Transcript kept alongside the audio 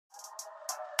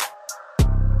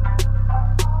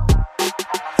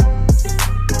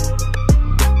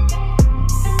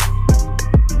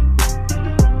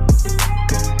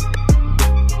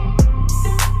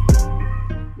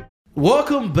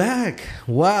Welcome back.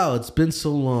 Wow, it's been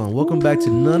so long. Welcome back to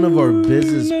None of Our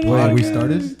Business podcast. Wait, we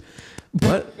started?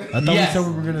 What? I thought we said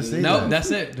we were going to say Nope, that.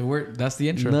 that's it. That's the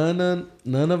intro.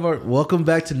 None of our. Welcome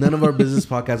back to None of Our Business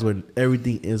podcast, where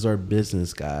everything is our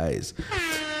business, guys.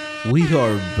 We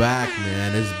are back,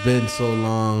 man. It's been so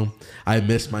long. I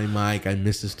miss my mic. I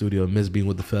miss the studio. I miss being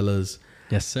with the fellas.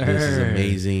 Yes, sir. This is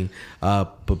amazing.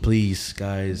 But please,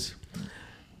 guys,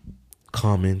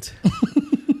 comment.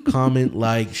 Comment,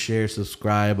 like, share,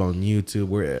 subscribe on YouTube.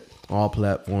 We're at all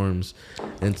platforms.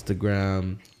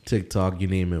 Instagram, TikTok, you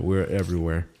name it. We're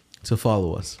everywhere. So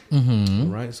follow us. Mm-hmm. All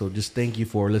right. So just thank you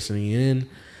for listening in.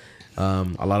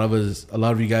 A lot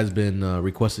of you guys been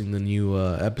requesting the new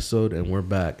episode, and we're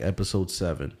back, episode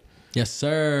 7. Yes,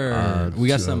 sir. We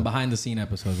got some behind the scene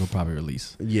episodes we'll probably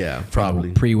release. Yeah,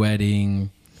 probably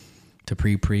Pre-wedding to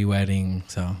pre-wedding.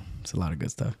 So it's a lot of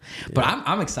good stuff. Yeah. But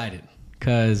I'm excited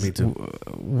because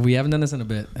we haven't done this in a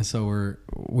bit, and so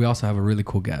we also have a really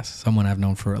cool guest, someone I've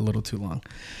known for a little too long.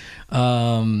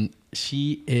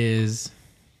 She is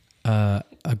a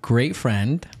great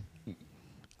friend,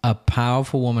 a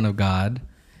powerful woman of God,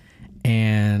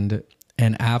 and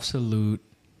an absolute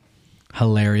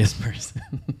hilarious person.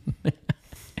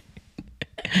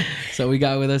 So we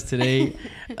got with us today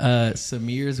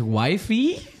Samir's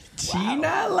wifey, Chyna.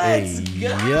 Wow. Let's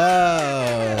go.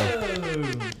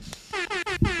 Yo.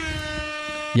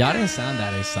 Y'all didn't sound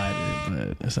that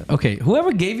excited, but okay.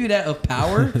 Whoever gave you that of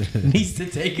power needs to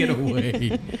take it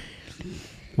away.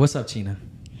 What's up, Chyna?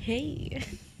 Hey.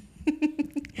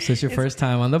 So it's your first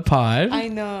time on the pod. I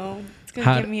know. It's going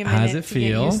to give me a minute how's it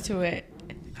feel? Get used to it.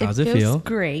 How's it feels feel?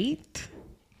 Great.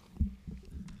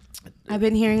 I've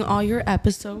been hearing all your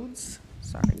episodes.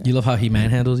 Sorry. You love how he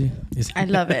manhandles you? I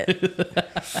love it.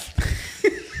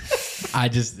 I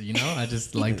just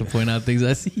like to point out things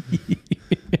I see.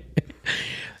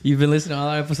 You've been listening to all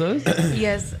our episodes?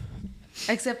 Yes.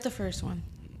 Except the first one.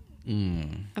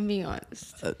 I'm being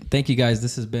honest. Thank you, guys.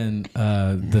 This has been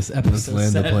this episode.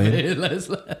 Let's land the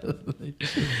plane.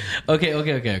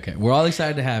 Okay. We're all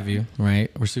excited to have you, right?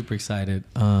 We're super excited.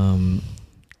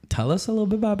 Tell us a little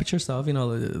bit about yourself. You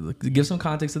know, give some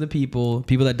context to the people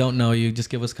that don't know you.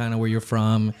 Just give us kind of where you're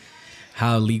from,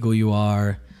 how legal you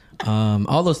are,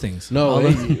 all those things. No,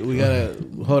 we gotta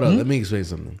hold on. Let me explain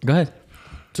something. Go ahead.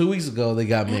 2 weeks ago, they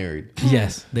got married.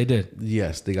 Yes, they did.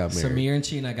 Yes, they got married. Samir and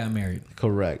Chyna got married.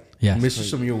 Correct. Yes. Mr.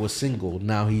 Samir was single.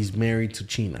 Now he's married to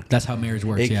Chyna. That's how marriage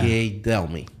works. AKA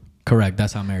Delmy. Correct.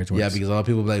 That's how marriage works. Yeah, because a lot of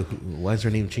people be like, why is her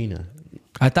name Chyna?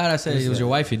 I thought I said it was your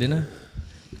wifey, didn't I?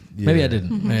 Yeah. Maybe I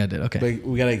didn't. Maybe I did. Okay. But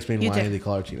we gotta explain why they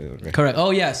call her Chyna. Right? Correct.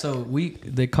 Oh yeah. So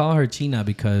they call her Chyna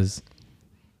because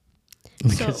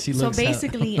she looks. So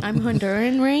basically, I'm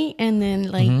Honduran, right? And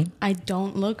then I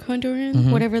don't look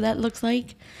Honduran, whatever that looks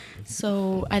like.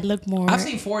 So I look more. I've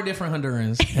seen 4 different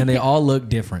Hondurans, and they all look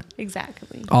different.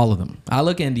 Exactly. All of them. I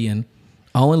look Indian.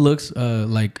 Owen looks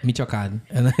like Michoacan,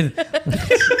 and then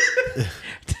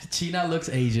Chyna looks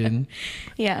Asian.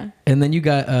 Yeah. And then you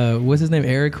got what's his name,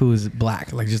 Eric, who's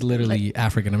black, like just literally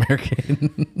African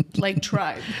American, like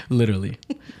tribe. Literally.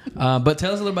 But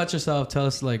tell us a little about yourself. Tell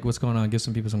us like what's going on. Give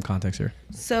some people some context here.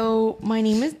 So my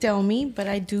name is Delmy, but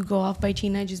I do go off by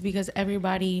Chyna just because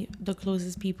everybody, the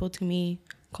closest people to me,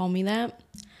 call me that.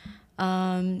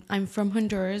 I'm from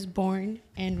Honduras, born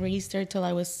and raised there till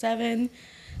I was 7.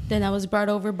 Then I was brought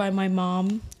over by my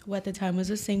mom, who at the time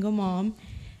was a single mom.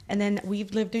 And then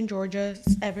we've lived in Georgia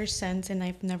ever since, and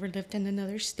I've never lived in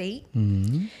another state.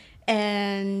 Mm-hmm.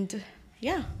 And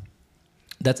yeah.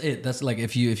 That's it. That's like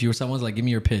if you were someone's like, give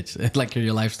me your pitch, like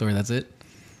your life story. That's it.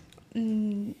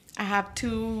 I have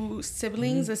 2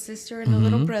 siblings, a sister and a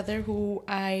little brother, who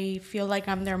I feel like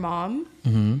I'm their mom.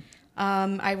 Mm-hmm.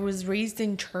 I was raised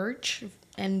in church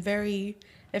and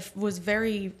was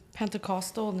very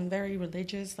Pentecostal and very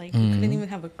religious. Like we couldn't even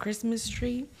have a Christmas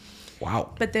tree.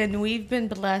 Wow. But then we've been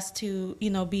blessed to,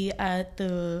 be at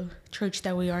the church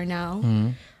that we are now.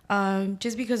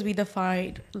 Just because we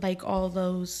defied like all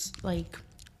those like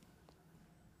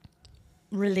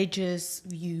religious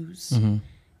views.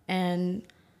 And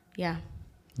yeah.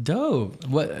 Dope.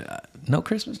 What? No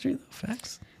Christmas tree though?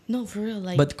 Facts. No, for real.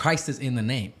 Like, but Christ is in the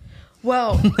name.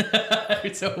 Well,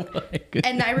 so,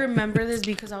 and I remember this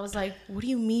because I was like, what do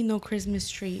you mean no Christmas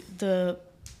tree? The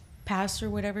pastor,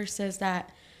 whatever, says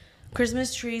that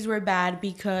Christmas trees were bad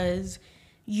because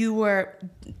you were,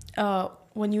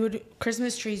 when you would,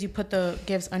 Christmas trees, you put the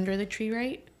gifts under the tree,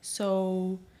 right?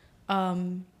 So,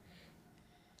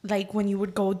 like when you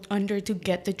would go under to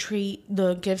get the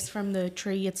gifts from the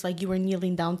tree, it's like you were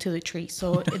kneeling down to the tree.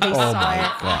 So they saw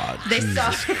it. God, They Jesus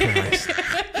saw Christ.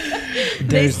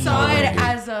 They saw it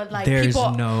as a like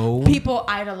people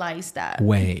idolize that.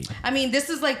 Way. I mean, this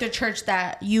is like the church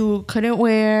that you couldn't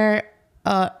wear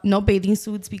no bathing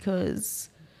suits because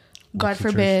God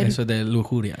forbid. Eso de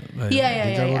lujuria. Yeah.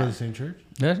 Did y'all go to the same church?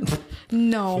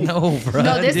 No, bro.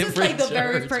 No, this is like the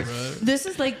very first. Bro. This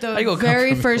is like the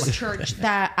very first church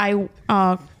that I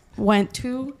went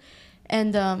to,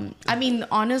 and I mean,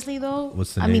 honestly though,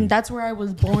 what's the I name? mean, that's where I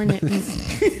was born.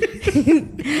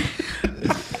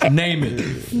 Name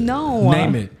it. No,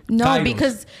 Name it. No, Titles.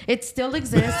 because it still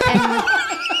exists.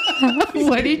 And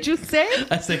what did you say?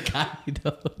 I said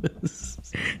Kaidos.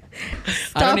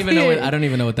 I don't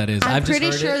even know what that is. I'm I've just pretty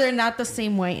heard sure it. they're not the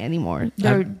same way anymore.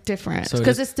 They're different so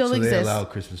because it still So they exists. allow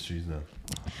Christmas trees now.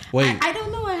 Wait, I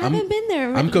don't know. I haven't been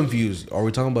there. I'm confused. Are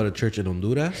we talking about a church in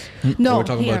Honduras? No, or we're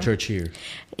talking here. about a church here.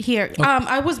 Here,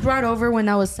 I was brought over when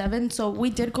I was 7, so we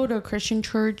did go to a Christian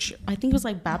church. I think it was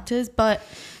like Baptist, but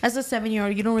as a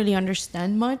 7-year-old, you don't really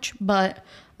understand much. But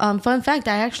fun fact,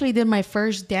 I actually did my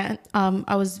first dance.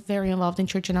 I was very involved in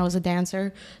church, and I was a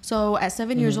dancer. So at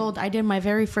 7 years old, I did my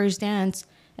very first dance,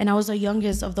 and I was the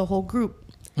youngest of the whole group.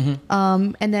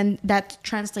 And then that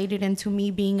translated into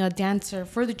me being a dancer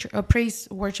for a praise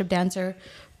worship dancer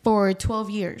for 12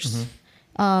 years.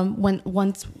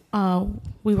 Once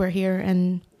we were here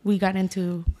and we got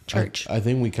into church. I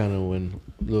think we kind of went a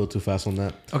little too fast on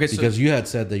that. Okay, because you had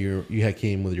said that you had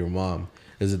came with your mom.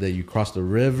 Is it that you crossed the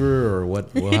river or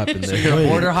what happened there? You're a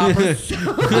border hopper.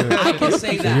 I can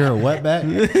say So that. you're a wetback?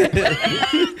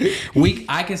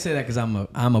 I can say that because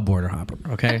I'm a border hopper.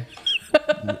 Okay.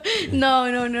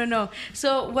 No.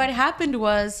 So what happened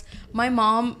was my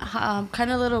mom,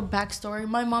 kind of little backstory.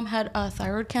 My mom had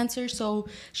thyroid cancer, so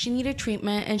she needed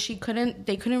treatment, and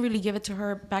they couldn't really give it to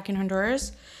her back in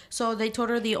Honduras. So they told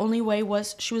her the only way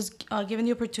was she was given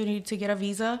the opportunity to get a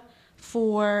visa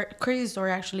crazy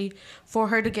story actually, for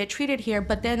her to get treated here.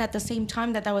 But then at the same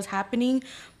time that was happening,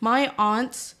 my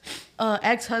aunt's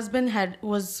ex-husband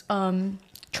was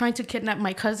trying to kidnap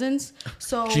my cousins.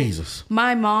 So Jesus.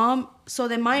 My mom, so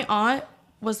then my aunt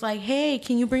was like, hey,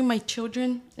 can you bring my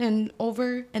children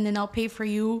over, and then I'll pay for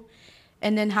you,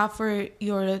 and then half for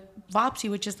your Vopsy,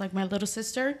 which is like my little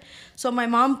sister. So my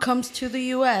mom comes to the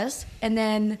U.S. and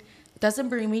then doesn't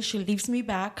bring me. She leaves me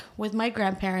back with my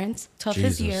grandparents.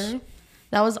 Toughest year.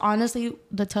 That was honestly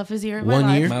the toughest year of my life.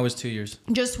 1 year? Mine was 2 years.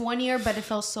 Just 1 year, but it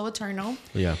felt so eternal.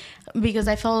 Yeah. Because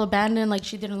I felt abandoned, like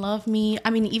she didn't love me. I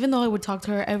mean, even though I would talk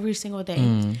to her every single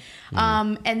day.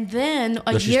 And then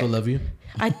Does she still love you?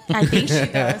 I think she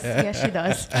does. Yeah, she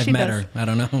does. I've met her. I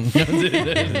don't know.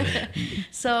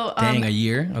 So Dang, a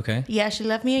year? Okay. yeah, she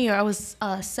left me a year. I was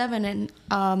 7,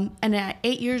 and at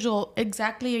 8 years old,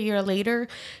 exactly a year later,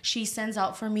 she sends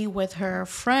out for me with her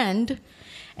friend,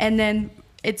 and then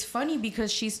it's funny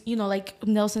because she's, like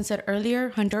Nelson said earlier,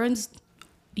 Hondurans,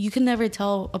 you can never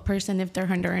tell a person if they're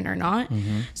Honduran or not.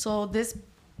 So this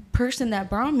person that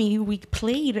brought me, we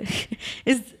played,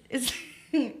 is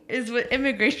what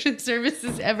immigration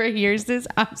services ever hears this.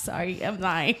 I'm sorry, I'm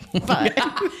lying. But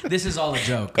This is all a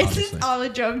joke. this Obviously. is all a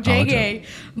joke, JK.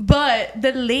 But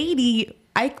the lady,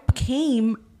 I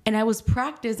came and I was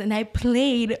practiced and I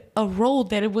played a role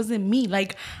that it wasn't me.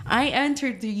 Like, I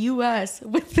entered the U.S.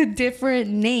 with a different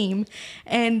name,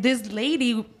 and this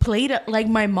lady played like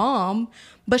my mom,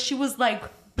 but she was like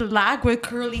black with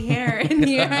curly hair, and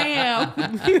here I am.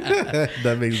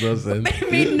 That makes no sense.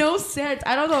 It made no sense.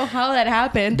 I don't know how that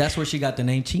happened. That's where she got the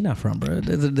name Chyna from, bro.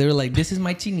 They were like, this is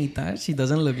my chinita. She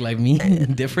doesn't look like me.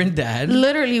 Different dad.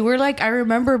 Literally, we're like, I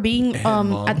remember being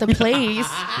at the place.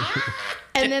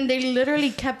 And then they literally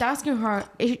kept asking her,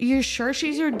 "You're sure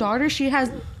she's your daughter? She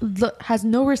has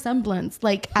no resemblance,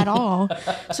 like, at all."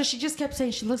 So she just kept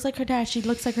saying, "She looks like her dad. She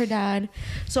looks like her dad."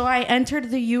 So I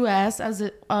entered the U.S.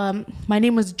 as my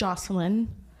name was Jocelyn,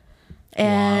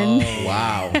 and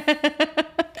Wow.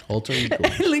 Alter ego.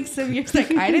 like Samir's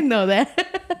like, I didn't know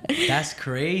that. That's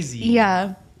crazy.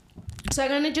 Yeah. So I'm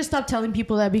gonna just stop telling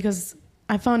people that because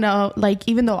I found out, like,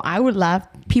 even though I would laugh,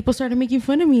 people started making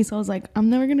fun of me. So I was like, I'm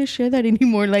never going to share that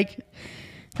anymore. Like,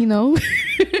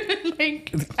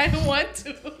 like, I don't want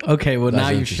to. Okay, well, That's now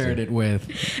you interesting. shared it with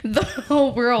The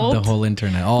whole world. the whole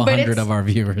internet, all But 100 it's- of our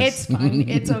viewers. It's fine.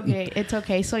 It's okay. It's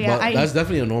okay. So, yeah. But that's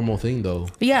definitely a normal thing, though.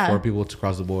 Yeah. For people to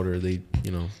cross the border, they,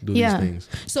 do Yeah. these things.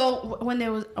 So when I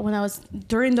was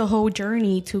during the whole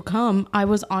journey to come, I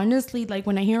was honestly, like,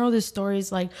 when I hear all these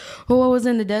stories, like, I was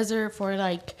in the desert for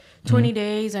like 20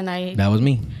 days, and That was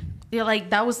me. yeah, like,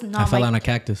 that was not I fell my, on a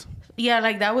cactus. yeah,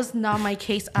 like, that was not my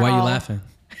case at all. Why are you laughing?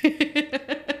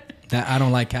 That I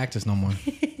don't like cactus no more.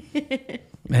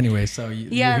 Anyway, so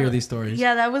you hear these stories.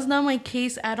 Yeah, that was not my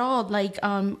case at all. Like,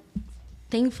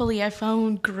 thankfully I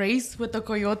found Grace with the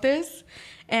coyotes.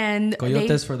 And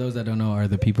Coyotes, for those that don't know, are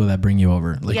the people that bring you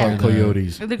over. Like Yeah.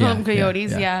 Coyotes. They call them Yeah,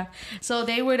 coyotes, yeah. yeah. So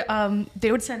they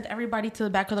would send everybody to the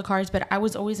back of the cars, but I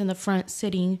was always in the front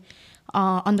sitting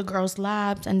on the girls'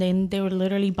 laps, and then they would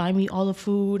literally buy me all the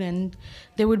food, and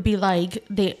they would be like,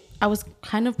 I was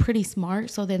kind of pretty smart,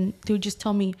 so then they would just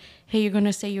tell me, hey, you're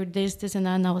gonna say you're this, and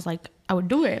that, and I was like, I would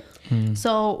do it.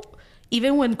 So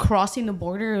even when crossing the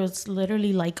border, it was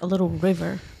literally like a little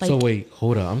river. Like, So wait,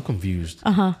 hold up. I'm confused.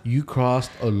 You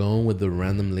crossed alone with the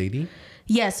random lady?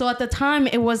 yeah, so at the time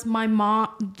it was my mom.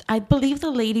 I believe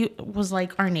the lady was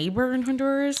like our neighbor in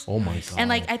Honduras. Oh my god. And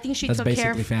like I think she That's took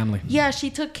care basically of family. Yeah, she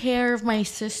took care of my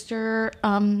sister.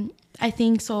 I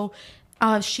think so.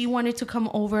 She wanted to come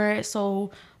over,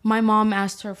 so my mom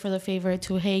asked her for the favor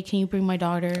to, hey, can you bring my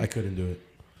daughter? I couldn't do it.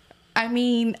 I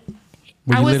mean,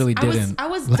 Well, you literally didn't. I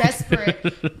was desperate,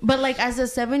 but like as a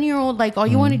 7-year-old, like all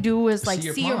you want to do is like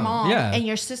see your mom Yeah. and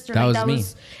your sister. That like,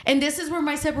 was me. and this is where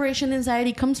my separation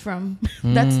anxiety comes from.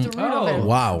 That's the root of it.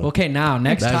 Wow. Okay, now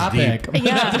next That's topic.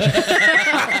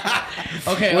 Yeah,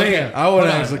 Okay, Wait, okay. I want Hold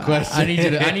to on. ask a question. I need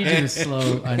you to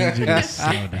slow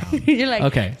down. you're like,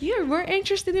 Okay. you're more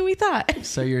interested than we thought.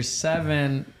 So you're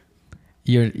 7.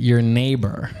 Your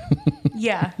neighbor,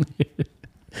 Yeah,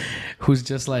 who's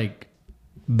just like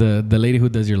the lady who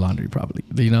does your laundry, probably.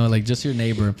 You know, like just your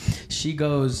neighbor.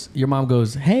 Your mom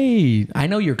goes, hey, I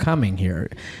know you're coming here.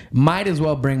 Might as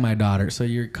well bring my daughter. So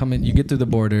you're coming. You get through the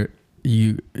border.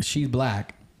 She's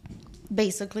black.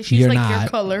 basically, she's You're like your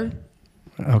not. color.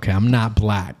 Okay, I'm not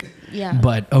black. Yeah.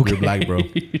 But okay. You're black, bro.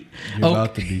 You're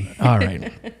about to be. All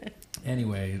right.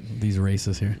 Anyway, these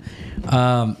racists here.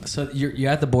 So you're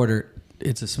at the border.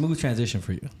 It's a smooth transition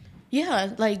for you.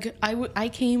 Yeah, like I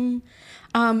came.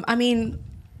 I mean,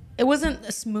 it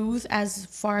wasn't smooth as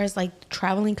far as like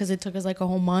traveling because it took us like a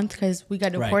whole month because we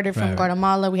got deported from right.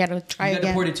 Guatemala. We had to try You got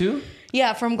again. deported too?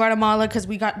 Yeah, from Guatemala because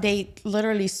they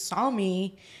literally saw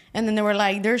me and then they were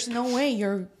like, "There's no way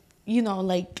you're,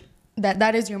 like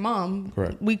that is your mom."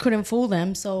 Correct. We couldn't fool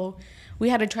them, so we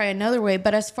had to try another way.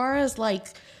 But as far as like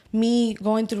me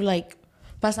going through like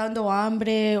pasando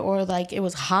hambre or like it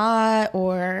was hot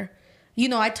or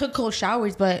I took cold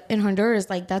showers, but in Honduras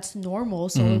like that's normal,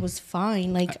 so it was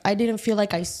fine. Like I didn't feel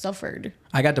like I suffered.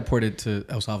 I got deported to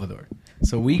El Salvador.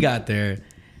 So we got there,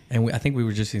 and I think we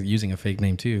were just using a fake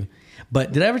name too.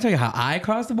 But did I ever tell you how I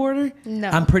crossed the border? No.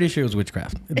 I'm pretty sure it was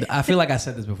witchcraft. I feel like I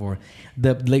said this before.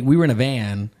 We were in a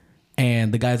van,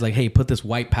 and the guy's like, hey, put this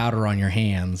white powder on your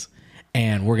hands,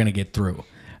 and we're going to get through.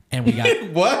 And we got...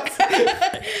 What?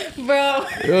 Bro.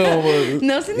 Yo,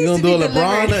 No, se you needs gonna to do be a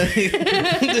delivered.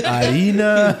 LeBron?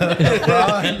 Arena.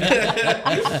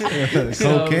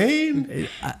 Cocaine?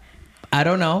 I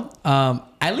don't know.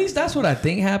 At least that's what I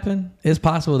think happened. It's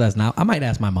possible that's not. I might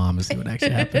ask my mom to see what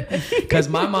actually happened. Because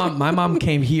my mom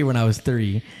came here when I was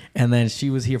 3, and then she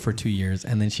was here for 2 years,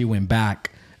 and then she went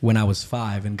back when I was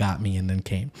 5 and got me and then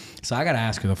came. So I got to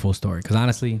ask her the full story. Because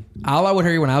honestly, all I would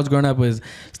hear when I was growing up was,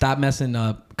 stop messing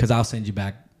up because I'll send you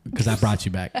back because I brought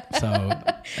you back. So,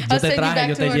 I'll send you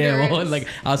back to Honduras. like,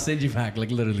 I'll send you back,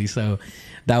 like literally. So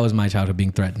that was my childhood,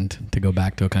 being threatened to go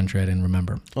back to a country I didn't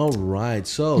remember. All right.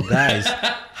 So, guys,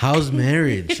 how's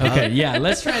marriage? Okay, yeah,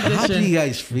 let's transition. How do you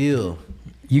guys feel?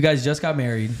 You guys just got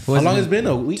married. How long has it been?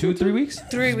 A week? 2, 3 weeks?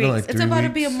 3 been weeks. like It's 3 about to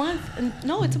be a weeks. month.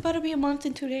 No, it's about to be a month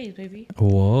and 2 days, baby.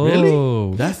 Whoa.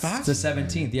 Really? That fast? It's the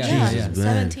 17th. Yeah, Yeah. yeah. Man,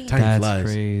 17. time That's flies.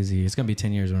 crazy. It's going to be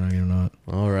 10 years when I get know it.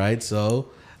 All right.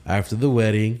 So, after the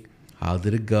wedding, how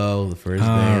did it go? The first day,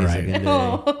 All right. second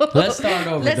day. Let's start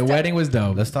over. Let's The talk- wedding was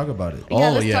dope. Let's talk about it. Yeah,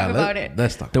 let's talk about it.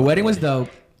 Let's talk. The about wedding it. was dope.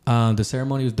 The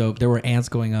ceremony was dope. There were ants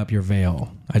going up your veil.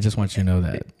 I just want you to know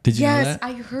that. Did you know Yes, that?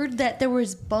 I heard that there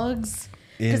was bugs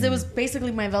because it was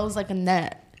basically my veil was like a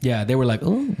net. Yeah, they were like,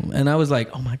 oh, and I was like,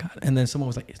 oh my God. And then someone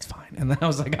was like, it's fine. And then I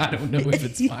was like, I don't know if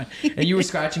it's fine. And you were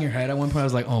scratching your head at one point. I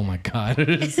was like, oh my God.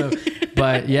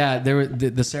 But yeah,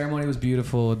 the ceremony was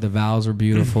beautiful. The vows were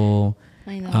beautiful.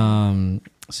 I know.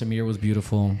 Samir was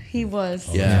beautiful. He was.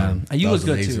 Yeah. You That was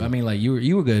good amazing. too. I mean, like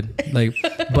you were good. Like,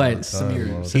 but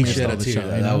Samir He stole shed a the tear. show, you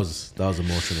That know? was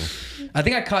emotional. I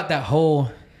think I caught that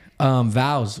whole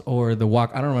vows or the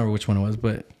walk. I don't remember which one it was,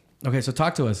 but okay. So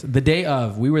talk to us. The day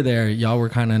of, we were there. Y'all were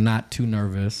kind of not too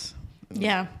nervous.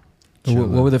 Yeah. What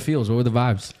were the feels? What were the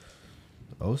vibes?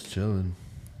 I was chilling.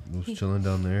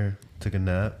 Down there. Took a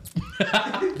nap.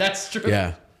 That's true.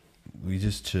 Yeah. We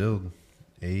just chilled.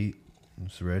 Ate.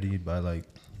 Was ready by like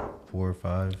 4 or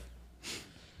 5.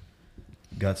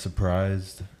 Got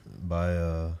surprised by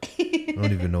I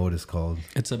don't even know what it's called.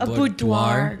 It's a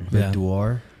boudoir. Yeah.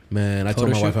 Boudoir. Man, I told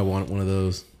Photo my shoot? wife I wanted one of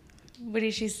those. What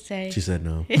did she say? She said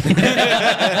no.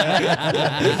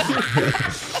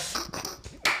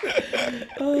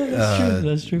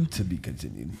 That's true. To be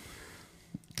continued.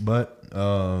 But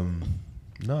no,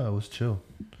 it was chill.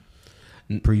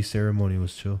 Pre-ceremony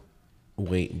was chill.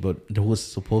 Wait, but there was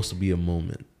supposed to be a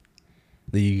moment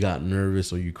that you got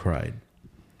nervous or you cried.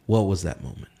 What was that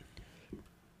moment?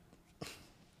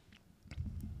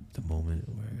 The moment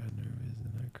where I got nervous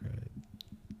and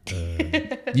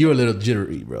I cried. You were a little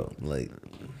jittery, bro. Like,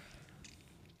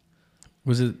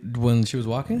 Was it when she was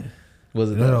walking? was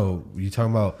it? No, you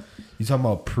talking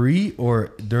about pre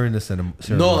or during the ceremony?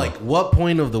 No, like what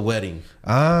point of the wedding?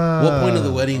 What point of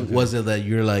the wedding okay. was it that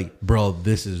you're like, bro,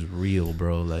 this is real,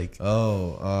 bro? Like,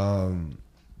 I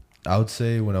would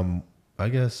say when I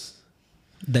guess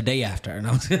The day after.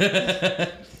 No.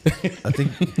 I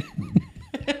think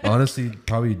honestly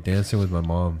probably dancing with my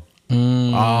mom.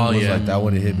 oh Was yeah, like that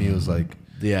when it hit me. It was like,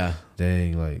 yeah.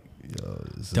 dang, like yo,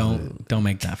 this is it. Don't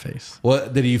make that face.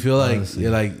 What did you feel like? Honestly.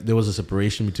 Like there was a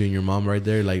separation between your mom right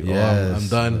there. Like, Yes. oh, I'm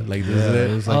done. Like this Yeah, is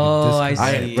it it. was like Oh, a I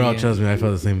disconnect. see. Bro, trust me, I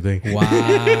felt the same thing. Wow.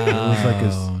 It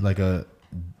was like a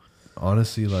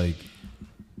honestly like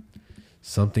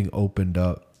something opened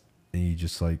up and you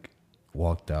just like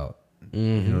walked out. You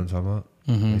know what I'm talking about?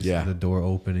 Like, Yeah. the door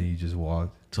opened and you just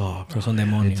walked Oh, bro. Son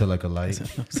demonio. into like a light.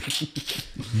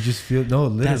 You just feel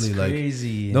literally That's like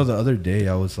crazy. no. The other day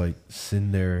I was like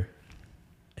sitting there,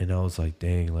 and I was like,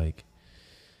 dang, like,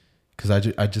 cause I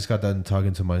just got done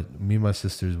talking to me and my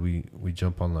sisters. We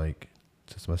jump on like,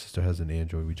 since my sister has an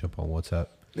Android, we jump on WhatsApp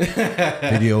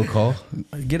video call.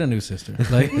 Get a new sister.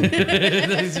 Like,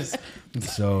 it's just,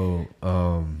 So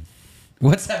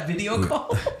what's that video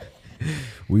call?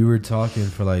 we were talking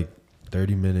for like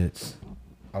 30 minutes.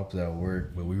 I was at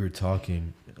work, but we were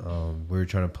talking. We were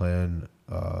trying to plan.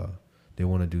 They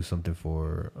want to do something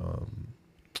for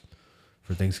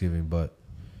Thanksgiving, but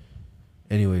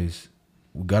anyways,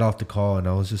 we got off the call and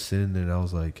I was just sitting there and I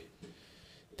was like,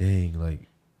 dang, like,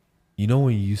 you know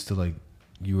when you used to like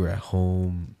you were at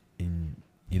home and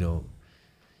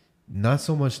not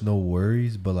so much no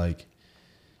worries, but like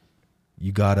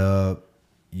you got up,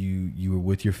 you were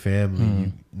with your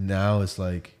family. Now it's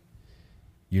like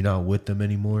you're not with them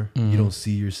anymore. You don't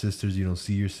see your sisters, you don't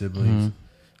see your siblings.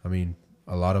 I mean,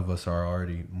 a lot of us are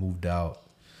already moved out,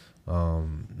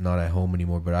 not at home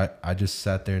anymore. But I just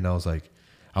sat there and I was like,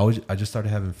 I just started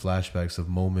having flashbacks of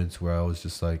moments where I was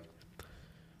just like,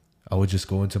 I would just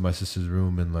go into my sister's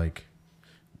room and like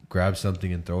grab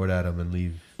something and throw it at them and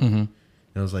leave. And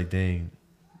I was like, dang,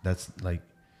 that's like,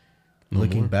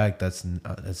 looking back, that's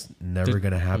never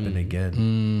gonna happen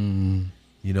again.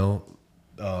 You know,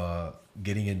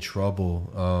 getting in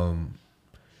trouble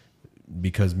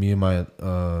because me and my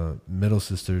middle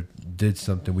sister did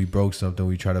something. We broke something.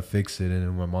 We tried to fix it, and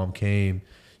then when my mom came,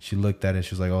 she looked at it and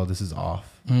she was like, "Oh, this is off."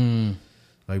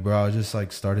 Like, bro, I just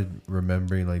like started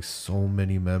remembering like so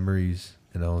many memories,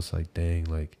 and I was like, "Dang!"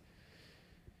 Like,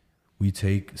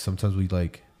 sometimes we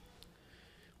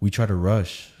try to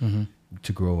rush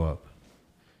to grow up,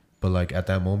 but like at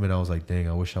that moment, I was like, "Dang!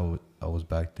 I wish I was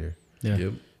back there." Yeah.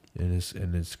 Yep. And it's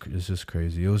just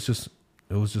crazy. It was just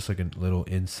like a little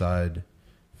inside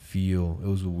feel. It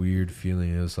was a weird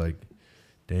feeling. It was like,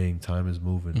 dang, time is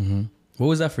moving. What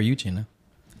was that for you, Chyna?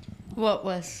 What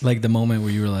was? Like the moment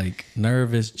where you were like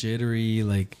nervous, jittery,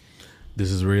 like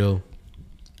This is real.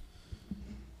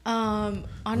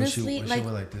 Honestly, when she like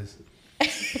went like this,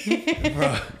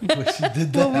 bro, when she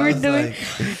did that, what I we're was doing, like,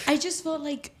 I just felt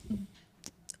like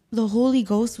the Holy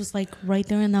Ghost was like right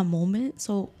there in that moment.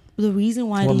 So the reason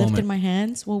why I What lifted moment? my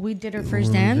hands, well, we did our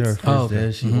first when we did our dance. first Oh, okay.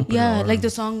 dance, she opened her Yeah, like arms. the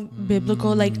song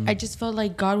biblical. Like I just felt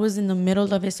like God was in the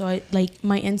middle of it. So I like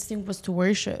my instinct was to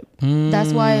worship.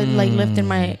 That's why I like lifted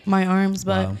my arms.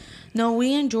 But Wow. no,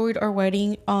 we enjoyed our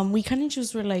wedding. We kind of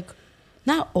just were like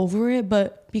not over it,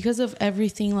 but because of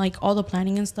everything, like all the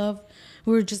planning and stuff,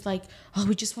 we were just like, oh,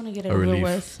 we just want to get it A over relief.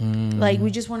 with. Like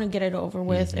we just want to get it over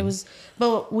with. It was,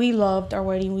 but we loved our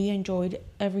wedding. We enjoyed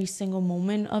every single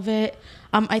moment of it.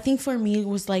 I think for me it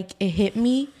was like it hit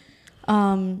me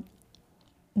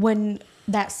when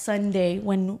that Sunday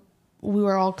when we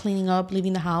were all cleaning up,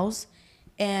 leaving the house,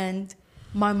 and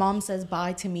my mom says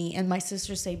bye to me and my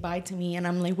sisters say bye to me, and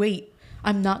I'm like, wait,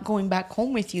 I'm not going back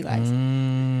home with you guys.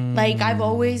 Like I've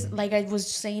always, like I was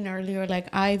saying earlier, like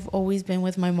I've always been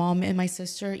with my mom and my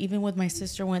sister. Even when my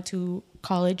sister went to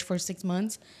college for 6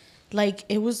 months, like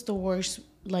it was the worst.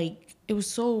 Like it was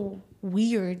so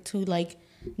weird to like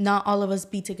not all of us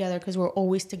be together because we're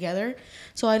always together.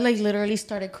 So I like literally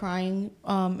started crying.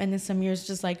 And then Samir's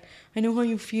just like, I know how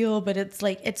you feel, but it's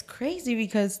like, it's crazy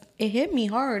because it hit me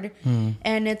hard.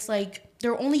 And it's like,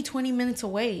 they're only 20 minutes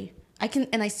away.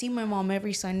 I see my mom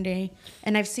every Sunday,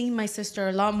 and I've seen my sister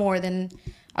a lot more than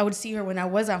I would see her when I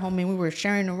was at home and we were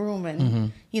sharing a room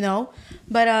and you know,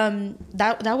 but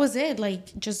that was it.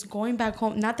 Like just going back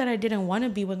home. Not that I didn't want to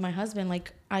be with my husband.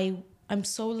 Like I'm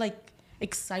so like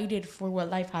excited for what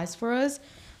life has for us,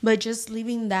 but just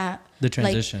leaving that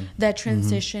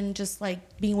transition, just like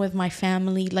being with my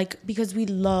family, like because we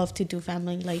love to do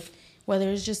family, like whether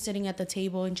it's just sitting at the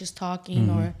table and just talking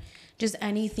or just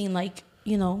anything, like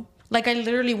you know, like I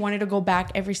literally wanted to go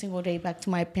back every single day back to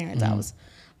my parents' house.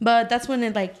 But that's when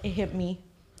it hit me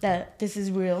that this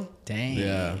is real. Dang.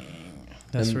 Yeah.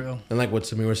 That's real. And like what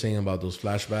Samir was saying about those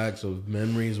flashbacks of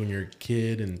memories when you're a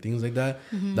kid and things like that,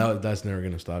 that's never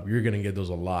going to stop. You're going to get those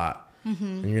a lot.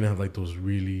 And you're going to have like those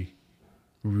really,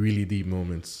 really deep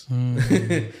moments.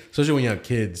 Especially when you have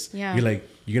kids. Yeah. You're going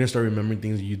to start remembering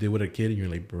things you did with a kid and you're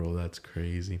like, bro, that's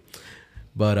crazy.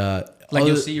 But like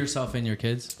you'll see yourself in your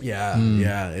kids. Yeah,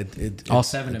 It all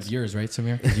 7 of yours, right,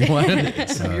 Samir?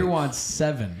 Samir wants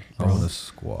 7. On the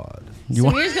squad.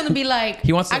 Samir's gonna be like,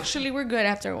 he wants actually, we're good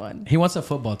after 1. He wants a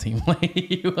football team.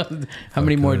 How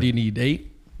many more do you need?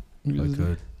 8? I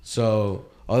could. So,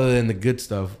 other than the good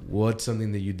stuff, what's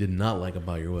something that you did not like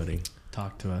about your wedding?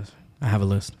 Talk to us. I have a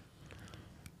list.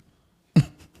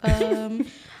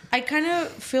 I kind of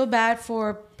feel bad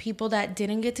for people that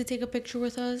didn't get to take a picture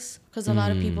with us because a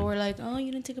lot of people were like, "Oh,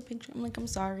 you didn't take a picture." I'm like, "I'm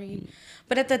sorry,"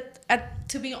 but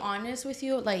to be honest with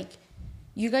you, like,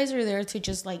 you guys are there to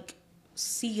just like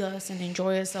see us and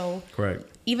enjoy us. So, Correct.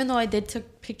 Even though I did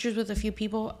took pictures with a few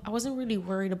people, I wasn't really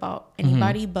worried about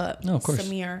anybody but No, of course.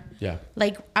 Samir. Yeah.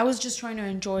 Like I was just trying to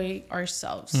enjoy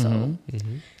ourselves. So,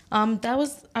 that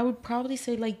was, I would probably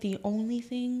say, like the only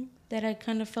thing that I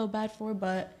kind of felt bad for,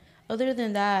 but. Other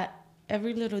than that,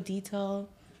 every little detail,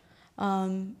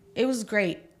 it was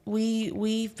great. We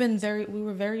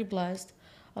were very blessed.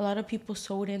 A lot of people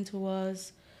sold into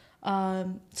us.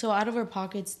 So out of our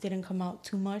pockets didn't come out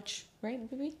too much, right,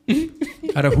 baby?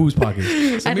 Out of whose pockets?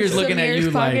 Samir's looking at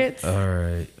you pockets.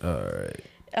 like, all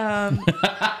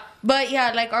right. But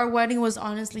yeah, like our wedding was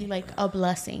honestly like a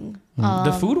blessing.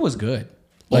 the food was good.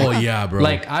 Oh yeah, bro.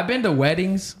 Like I've been to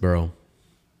weddings, bro.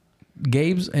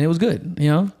 Gabe's, and it was good. You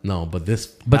know. No, but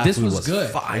this was was good.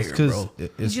 fire, Because bro.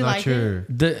 it's you not like your.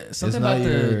 Something not about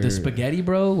your- the spaghetti,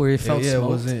 bro, where it felt Yeah,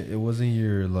 smoked. it wasn't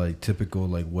your like typical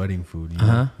like wedding food. You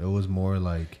know? It was more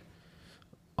like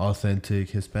authentic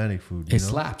Hispanic food. You It know?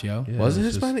 slapped, yo. Yeah, Was it it's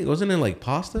just- Hispanic? Wasn't it like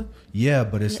pasta? Yeah,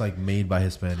 but it's like made by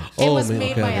Hispanics. It Oh, was man,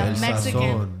 made okay, by okay. a Mexican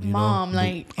Sazon, you know? mom.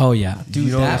 Like Oh yeah, dude,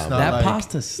 You know, that it's not that like-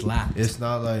 pasta slapped. It's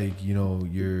not like, you know,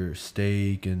 your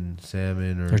steak and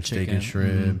salmon or, Or steak chicken. and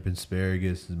shrimp and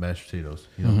asparagus and mashed potatoes.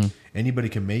 You know, anybody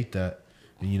can make that.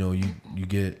 And, you know, you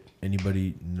get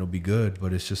anybody, you know, be good.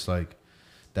 But it's just like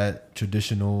that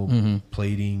traditional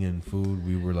plating and food.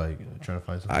 We were like trying to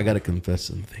find something. I gotta confess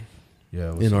something.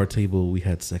 Yeah. In our table, we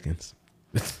had seconds.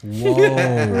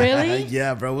 Whoa, really?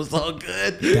 Yeah, bro, it was all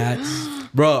good. that's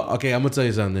Bro, okay, I'm gonna tell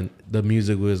you something. The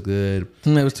music was good.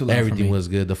 it was too loud. Everything for me. was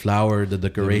good. The flower, the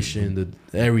decoration,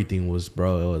 everything was,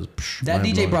 bro. It was. That DJ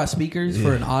mind-blowing. brought speakers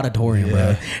for an auditorium,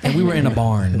 bro, and we were in a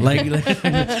barn.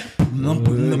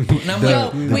 Yo,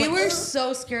 we were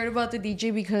so scared about the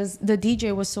DJ because the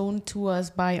DJ was sold to us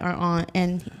by our aunt,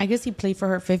 and I guess he played for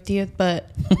her 50th, but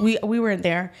we weren't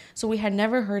there, so we had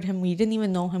never heard him. We didn't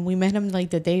even know him. We met him like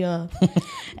the day of,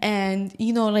 and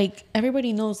you know, like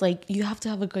everybody knows, like you have to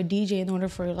have a good DJ in order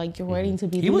for like your wedding to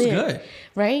be. He was lit, good,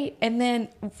 right? And then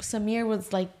Samir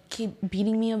was like keep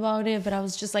beating me about it, but I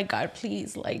was just like, God,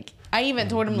 please, like. I even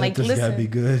told him, like, this guy listen. be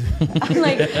good.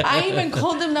 Like, I even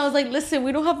called him and I was like, listen,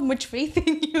 we don't have much faith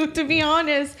in you, to be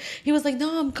honest. He was like,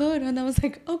 no, I'm good. And I was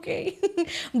like, okay.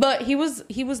 But he was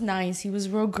nice. He was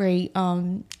real great.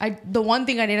 The one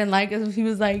thing I didn't like is he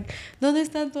was like, ¿Dónde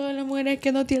están todas las mujeres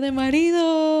que no tienen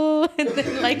marido? And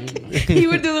then, like, he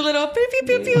would do the little pew, pew,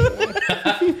 pew,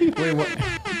 pew. Wait, what?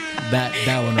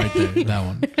 That one right there. That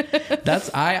one. That's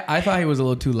I thought he was a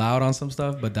little too loud on some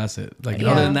stuff, but that's it. Like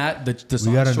Yeah. other than that, the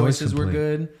song got a noise choices were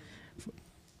complaint.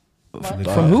 good. The From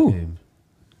cops who? came.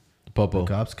 Popo. The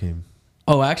cops came.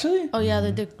 Oh, actually, Oh, yeah,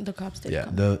 the cops did Yeah.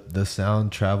 come. The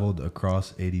sound traveled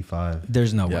across 85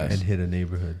 there's no way. and hit a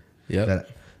neighborhood. Yep.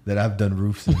 That I've done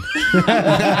roofs in.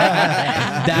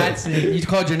 That's it. You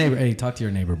called your neighbor. Hey, talk to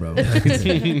your neighbor, bro. Like, No, we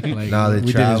they did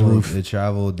his traveled. roof. They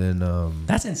traveled and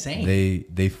That's insane.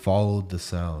 they followed the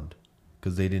sound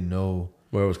because they didn't know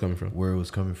Where it was coming from. where it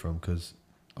was coming from. Because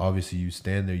obviously you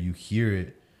stand there, you hear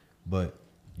it, but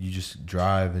you just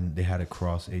drive, and they had to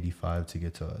cross 85 to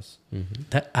get to us.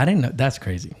 That I didn't know. That's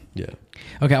crazy. Yeah.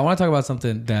 Okay, I want to talk about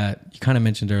something that you kind of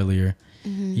mentioned earlier.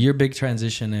 Your big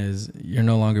transition is you're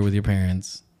no longer with your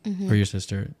parents. or your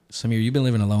sister. Samir, you've been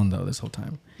living alone though this whole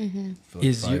time. For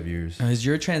like 5 years. Is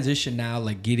your transition now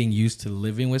like getting used to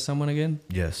living with someone again?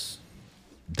 Yes.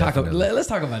 Let's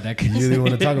talk about that. You really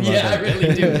want to talk about yeah, that? I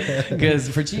really do. Because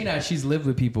for Chyna, she's lived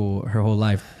with people her whole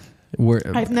life.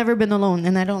 I've never been alone,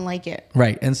 and I don't like it.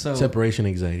 Right, and so Separation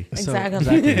anxiety.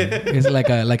 Exactly. It's like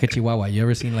a chihuahua. You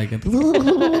ever seen like a?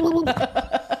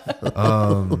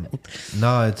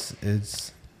 No,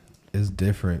 it's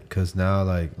different because now,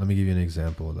 like, let me give you an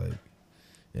example, like,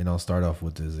 and I'll start off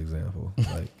with this example.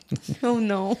 Like, Oh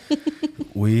no.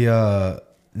 we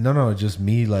no, just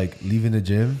me like leaving the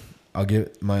gym. I'll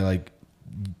get my like,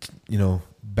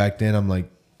 back then I'm like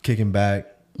kicking back,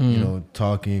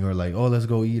 talking or like, oh, let's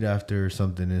go eat after or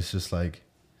something. It's just like,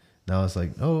 now it's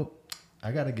like, oh,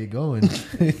 I gotta get going.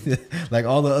 Like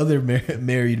all the other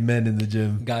married men in the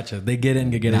gym. Gotcha. They get in,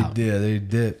 get out. Yeah, they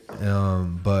dip.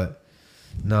 But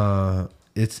nah,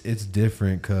 it's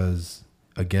different because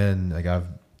again, like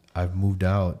I've moved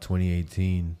out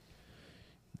 2018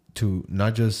 to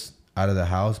not just out of the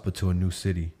house, but to a new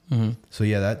city. So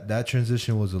yeah, that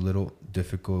transition was a little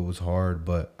difficult. It was hard,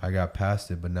 but I got past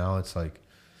it. But now it's like,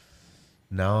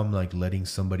 now I'm like letting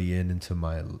somebody into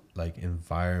my like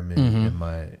environment and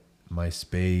my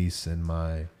space and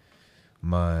my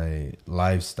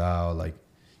lifestyle, like,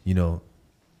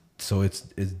 so it's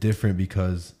different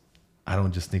because I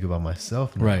don't just think about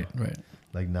myself now. Right.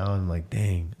 Like now I'm like,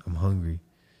 dang, I'm hungry.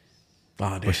 Oh,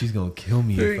 damn. But she's gonna kill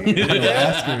me if I don't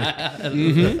ask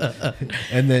her.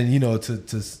 And then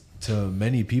to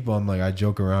many people, I'm like, I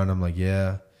joke around. I'm like,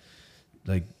 yeah,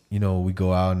 like we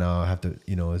go out now. I have to,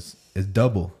 it's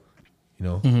double,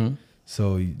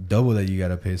 so double that you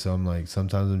gotta pay. So I'm like,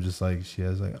 sometimes I'm just like, she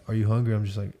has like, are you hungry? I'm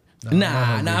just like, Nah,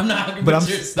 I'm not hungry, but I'm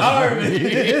you're starving.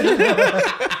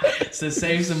 So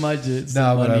save some budget.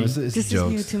 But it's This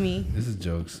jokes. is new to me. This is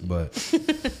jokes, but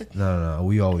no.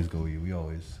 We always go eat. We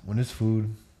always, when it's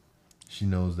food, she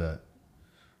knows that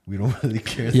we don't really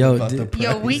care about the price.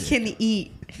 Yo, we can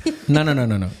eat.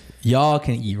 No. Y'all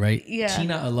can eat, right? Yeah.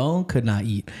 Chyna alone could not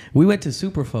eat. We went to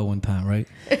Superfo one time, right?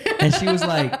 And she was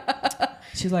like,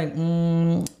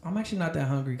 I'm actually not that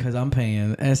hungry because I'm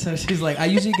paying. And so she's like, I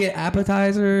usually get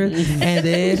appetizer and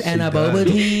this and a boba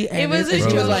tea. And It was this. a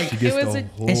And she joke. was like,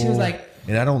 And she was like,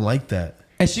 and I don't like that.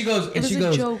 and she goes, It was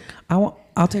a joke.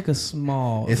 I'll take a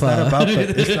small. It's pho." not about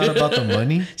the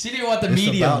money. She didn't want the It's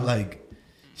medium. about like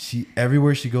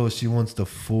everywhere she goes, she wants the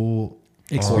full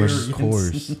Experience.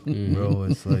 course, bro.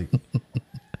 It's like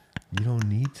you don't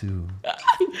need to.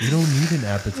 You don't need an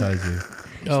appetizer.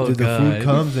 Oh, the God. food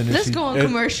comes and Let's go on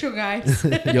commercial, guys. Yo,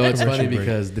 it's Commercial funny break.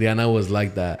 because Driana was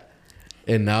like that,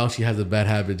 and now she has a bad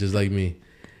habit just like me.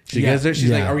 She Yeah, gets there, she's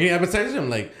like, yeah. "Are we getting appetizers?" I'm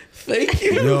like, "Thank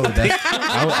you." Yo,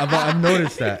 I've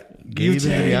noticed that Gabe and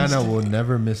changed. Rihanna will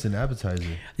never miss an appetizer.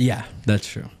 Yeah, that's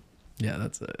true. Yeah,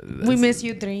 that's We miss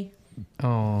you three.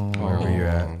 Oh, Wherever you're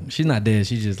at. she's not dead.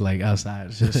 She's just like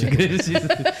outside. So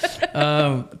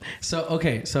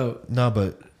No,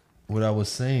 but what I was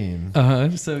saying,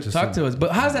 so Just talk to us.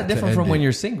 But how's that to different end from when it.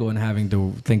 you're single and having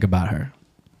to think about her?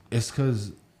 it's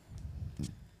because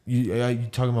you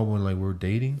talking about when like we're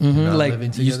dating, not Like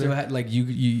living you together. still had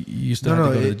you still have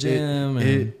to go to the gym.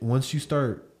 and Once you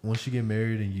get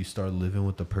married and you start living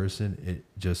with the person, it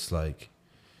just like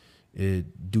it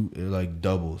like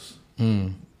doubles.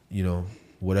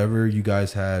 Whatever you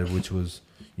guys had, which was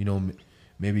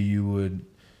maybe you would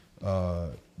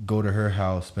go to her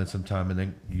house, spend some time, and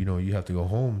then you have to go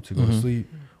home to go to sleep,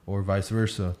 or vice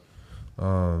versa.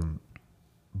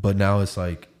 But now it's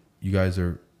like you guys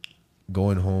are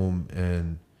going home,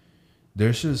 and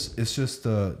it's just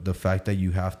the fact that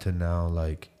you have to now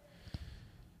like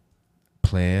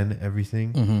plan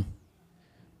everything.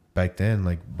 Back then,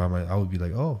 like I would be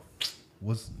like, oh,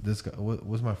 what's this guy?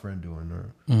 What's my friend doing? Or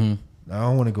I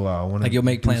don't want to go out. I want like you'll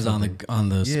make plans on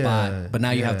the Yeah, spot, but now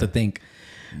you have to think.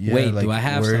 Yeah, Wait, like, do I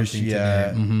have where something is she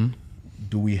today? at?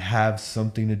 Do we have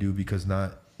something to do? Because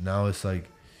now it's like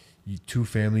two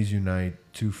families unite,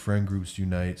 two friend groups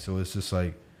unite. So it's just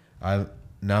like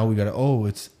now we gotta. Oh,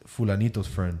 it's Fulanito's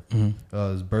friend.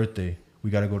 His birthday. We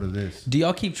gotta go to this. Do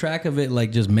y'all keep track of it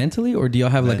like just mentally, or do y'all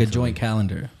have like a joint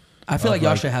calendar? I feel like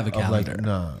y'all should have a calendar.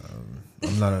 Nah,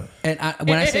 I'm not a. And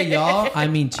when I say y'all, I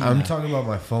mean Chyna. I'm talking about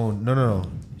my phone. No.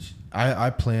 I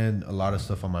plan a lot of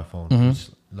stuff on my phone.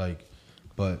 It's like,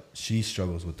 but she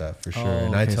struggles with that for sure. Oh,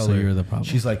 and I okay, tell so her, you're the problem.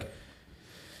 she's like,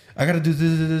 I gotta do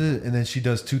this, and then she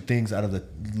does 2 things out of the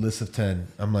list of 10.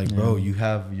 I'm like, bro, you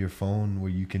have your phone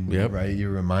where you can write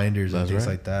your reminders and things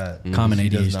like that. Common She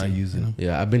does ADHD, not use it.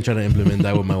 Yeah, I've been trying to implement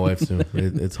that with my wife too.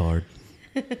 It's hard.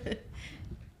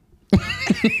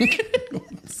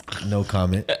 No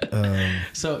comment.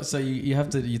 So you have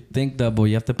to think double.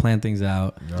 You have to plan things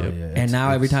out. Oh, yeah, And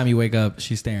now every time you wake up,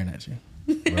 she's staring at you.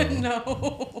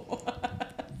 No.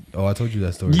 Oh, I told you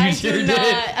that story.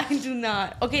 I do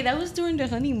not. Okay, that was during the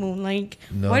honeymoon. Like,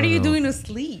 what are you doing to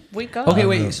sleep? Wake up. Okay,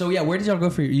 wait. So yeah, where did y'all go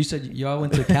for? You said y'all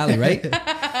went to Cali, right? For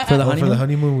the honeymoon. For the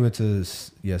honeymoon, we went to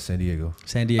San Diego.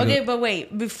 San Diego. Okay, but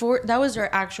wait. Before that was our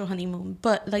actual honeymoon,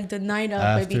 but like the night of,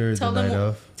 After baby. the night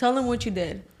of. Tell them what you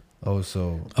did. Oh,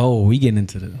 so we get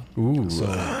into the so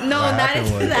No, not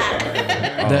into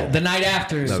that. the night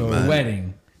after the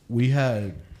wedding. we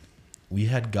had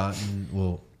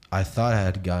gotten I thought I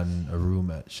had gotten a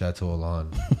room at Chateau Alon.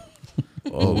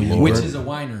 Which is a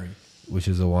winery. Which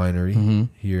is a winery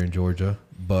here in Georgia.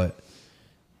 But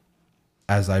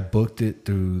as I booked it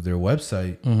through their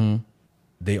website,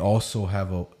 they also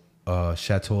have a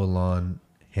Chateau Alon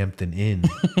Hampton Inn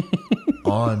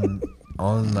on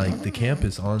like the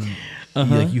campus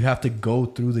like you have to go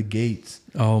through the gates.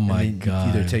 Oh my and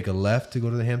God. You either take a left to go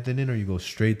to the Hampton Inn or you go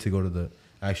straight to go to the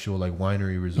actual like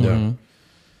winery resort.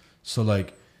 So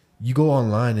like you go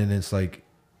online and it's like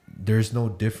there's no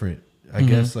different. I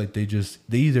guess like they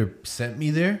either sent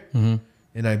me there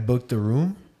and I booked the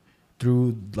room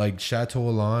through like Chateau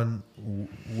Alon,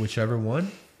 whichever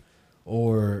one,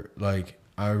 or like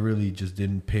I really just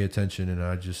didn't pay attention and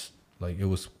I just like it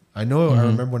was. I know I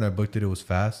remember when I booked it, it was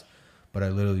fast, but I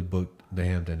literally booked the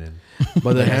Hampton Inn.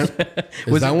 But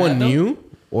is that one new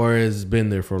or has been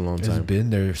there for a long time? It's been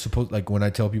there. Like when I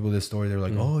tell people this story, they're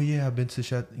like, "Oh yeah, I've been to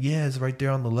Chateau. Yeah, it's right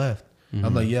there on the left."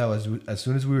 I'm like, "Yeah." As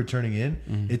soon as we were turning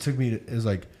in, it took me. It was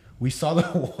like we saw the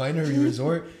winery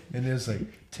resort, and it was like,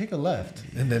 "Take a left,"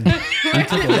 and then we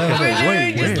took a left. Like,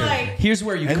 wait, where? Here's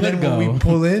where you And could then go. when we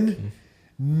pull in,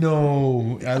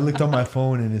 no, I looked on my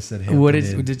phone and it said Hampton What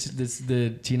Inn. did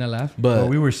Chyna laugh? But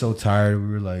we were so tired.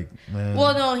 We were like, man.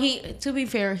 Well, no, to be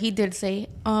fair, he did say,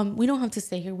 we don't have to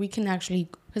stay here. We can actually,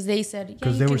 because they said, yeah,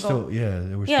 because you they were can go. still, yeah,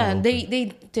 they were. Yeah, still they open. they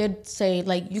did say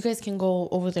like you guys can go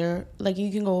over there, like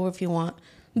you can go over if you want.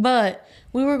 But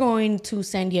we were going to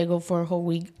San Diego for a whole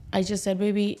week. I just said,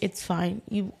 baby, it's fine.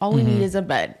 All we need is a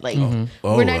bed. Like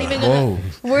we're not even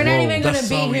gonna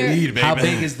be here. How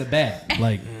big is the bed?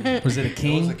 Like, was it a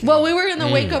king? Well, we were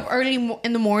gonna wake up early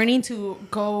in the morning to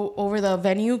go over the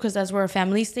venue because that's where our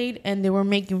family stayed, and they were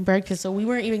making breakfast, so we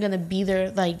weren't even gonna be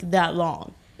there like that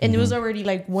long. And it was already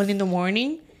like 1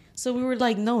 a.m, so we were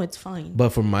like, no, it's fine. But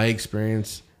from my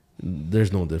experience,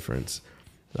 there's no difference.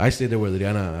 I stayed there with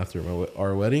Rihanna after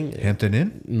our wedding. Hampton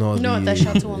Inn. No, the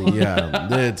Chateau Alon.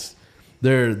 Yeah,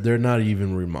 they're not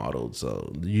even remodeled,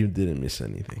 so you didn't miss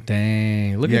anything.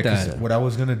 Dang, look at 'cause that. what I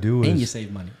was gonna do And you is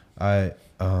save money.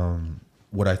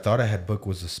 what I thought I had booked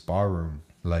was a spa room,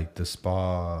 like the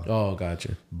spa. Oh,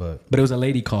 gotcha. But But it was a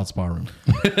lady called Spa Room.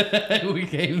 We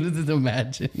came to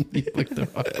imagine. You booked the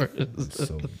wrong person.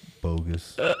 so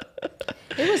bogus.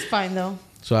 It was fine though.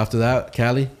 So after that,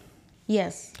 Cali,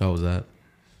 Yes, how was that?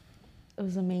 it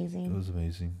was amazing. It was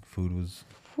amazing. Food was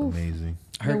amazing.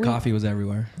 I heard coffee was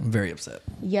everywhere. I'm very upset.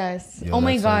 Yes. Yo, Oh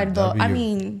my that's God, like- though. that'd be I your-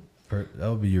 mean, That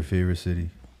would be your favorite city.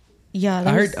 yeah.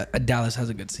 I heard Dallas has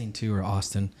a good scene too, or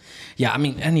Austin. Yeah, I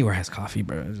mean anywhere has coffee,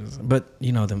 bro. But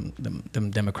you know them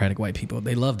Democratic white people,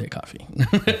 they love their coffee.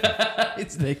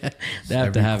 They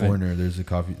have to have Every corner there's a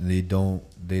coffee. They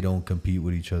don't compete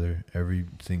with each other. Every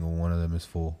single one of them is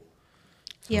full.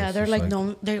 So Yeah, it's they're just like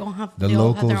no, they don't have. The they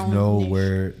all have locals their own know niche.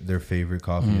 where their favorite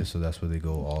coffee is, so that's where they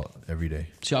go every day.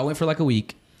 it. So I went for like a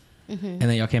week, and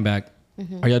then y'all came back.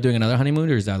 Are y'all doing another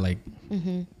honeymoon, or is that like?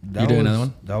 That You doing another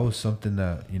one? That was something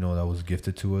that that was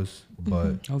gifted to us,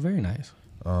 but Oh, very nice.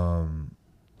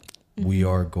 we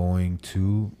are going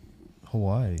to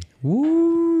Hawaii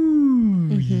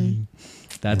Woo!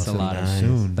 That's a lot.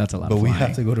 soon. That's a lot. But of we flying.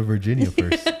 have to go to Virginia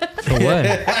first. For what?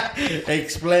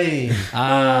 Explain. Oh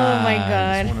my It's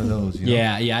God. one of those.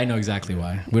 Yeah, I know exactly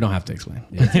why. We don't have to explain.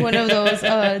 It's one of those.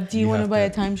 Do you want to have buy a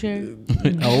to- timeshare?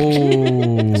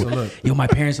 Oh, So look, yo, my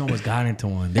parents almost got into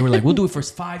one. They were like, "We'll do it for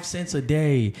 5 cents a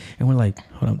day," and we're like,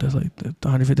 "Hold up, that's like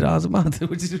 $150 a month.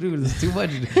 Which is too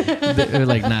much." They were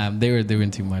like, "Nah, they were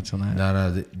doing too much on that."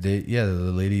 no,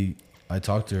 the lady I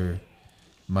talked to her.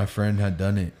 My friend had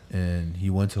done it, and he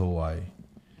went to Hawaii.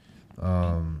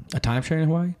 A timeshare in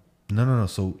Hawaii? No.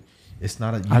 So it's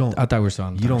not a I thought we were still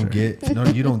on. you don't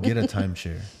timeshare. you don't get a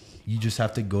timeshare. You just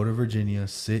have to go to Virginia,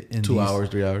 sit in 2 hours,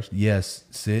 3 hours. Yes,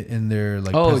 sit in their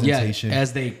like Oh yeah, presentation.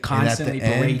 as they and at the constantly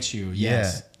end, berate you.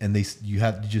 Yes, yeah, and you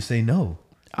have to just say no.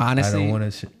 honestly, I don't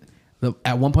want to.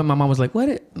 at one point, my mom was like,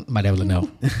 "What?" My dad was like, "No."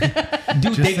 Dude,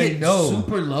 Just they say get no.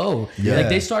 super low. Yeah. Like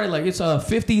they started like it's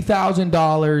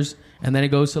 $50,000, and then it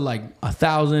goes to like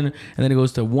 1,000, and then it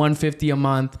goes to $150 a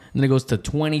month, and then it goes to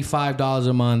 $25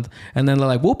 a month, and then they're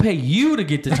like, we'll pay you to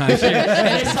get the timeshare.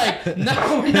 And it's like,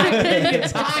 no, we're not getting a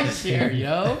timeshare,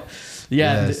 yo.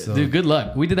 Yeah, dude, good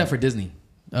luck. We did that for Disney.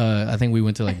 I think we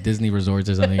went to like Disney resorts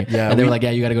or something. Yeah, and they were like, "Yeah,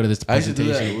 you got to go to this presentation."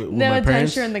 I used to do that with No, my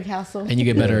parents. timeshare in the castle. And you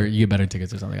get better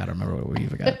tickets or something. I don't remember what we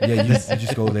forgot. Yeah, you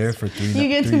just go there for 3 You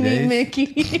get to 3 meet days,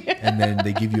 Mickey. and then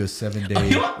they give you a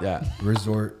 7-day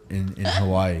resort in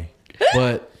Hawaii.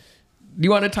 But Do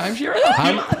you want a timeshare?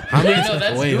 how many? No,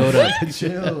 that's Wait, good. hold up.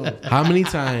 Chill. How many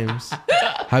times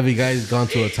have you guys gone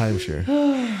to a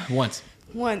timeshare? Once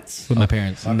Once. with my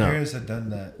parents. My No. parents had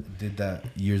did that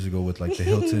years ago with like the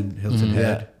Hilton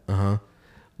Head.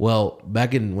 Well,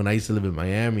 back when I used to live in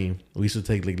Miami, we used to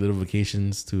take like little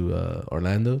vacations to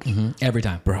Orlando. Every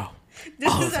time. Bro.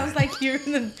 This sounds like you're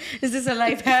in the. Is this a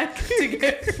life hack to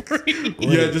get free?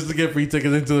 Yeah, just to get free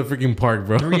tickets into the freaking park,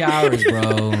 bro. 3 hours,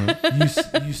 bro.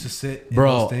 You used to sit in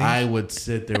Bro, those things. I would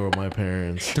sit there with my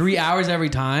parents. 3 hours every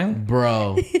time,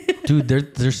 Bro, dude.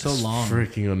 They're so long,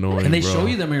 freaking annoying. and they bro. show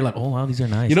you them, and you're like, oh wow, these are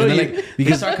nice. You know, and then, you- like,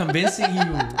 because- they start convincing you.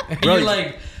 And Bro, you're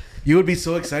like, You would be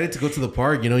so excited to go to the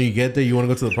park. You know, you get there, you want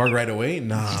to go to the park right away.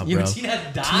 Nah, you bro. haven't seen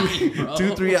that dying, bro.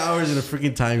 2-3 hours in a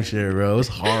freaking timeshare, bro. It was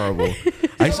horrible.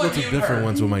 I used to go to different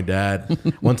ones with my dad.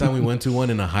 One time we went to one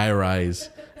in a high rise.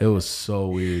 It was so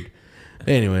weird.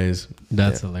 Anyways,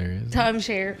 That's hilarious.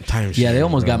 Timeshare. timeshare. Yeah, they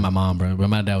almost bro. got my mom, bro. But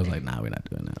my dad was like, nah, we're not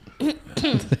doing that.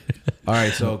 All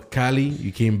right, so Cali,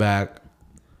 you came back.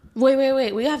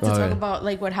 Wait. We have to Oh, talk yeah. about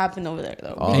like what happened over there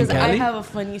though, Oh, because in I Cali? have a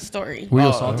funny story. Were you Oh,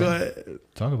 assaulted? go ahead.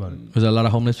 Talk about it. Was there a lot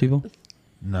of homeless people?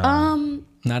 Nah.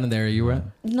 Not in the area you were at?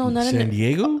 No, not in San the,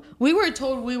 Diego? we were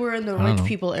told we were in the don't rich know.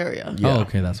 people area. Yeah. Oh,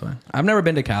 okay, that's why. I've never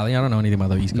been to Cali. I don't know anything about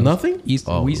the East Coast. Nothing? East.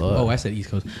 Oh, Lord. I said East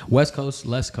Coast. West Coast,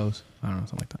 West Coast. I don't know,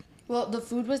 something like that. Well, the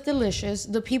food was delicious.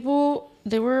 The people,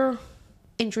 they were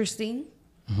interesting.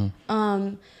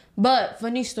 But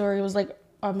funny story was like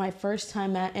my first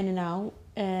time at In-N-Out,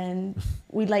 and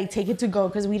we like take it to go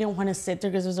because we didn't want to sit there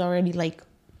because it was already like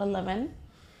 11.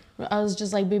 I was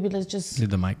just like, baby, let's just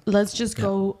Did the mic.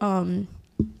 go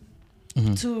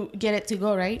to get it to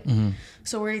go, right?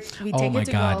 So we take Oh it my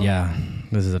to God, go. yeah.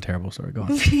 This is a terrible story. Go on.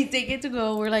 We take it to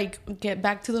go. We're like, get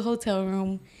back to the hotel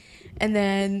room. And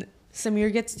then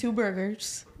Samir gets 2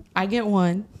 burgers. I get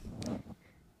 1.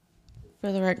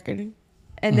 For the record.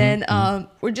 And then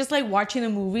we're just like watching a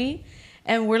movie.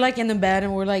 And we're like in the bed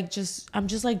and we're like I'm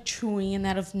just like chewing. And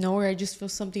out of nowhere, I just feel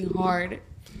something hard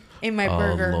in my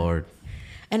burger. Oh, Lord.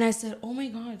 And I said, oh my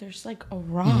God, there's like a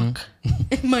rock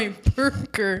in my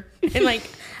burger. And like,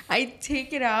 I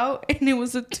take it out and it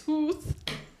was a tooth.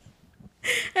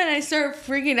 And I start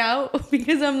freaking out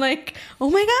because I'm like, oh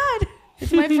my God,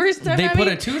 it's my first time They having, put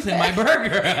a tooth in my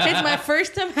burger. it's my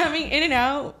first time having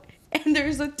In-N-Out. And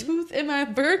there's a tooth in my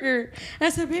burger. And I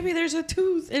said, baby, there's a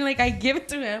tooth. And like, I give it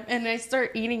to him and I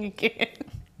start eating again.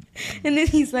 And then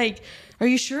he's like, are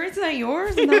you sure it's not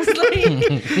yours? And I was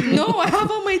like, no, I have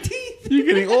all my teeth. You're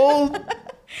getting old.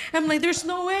 I'm like, there's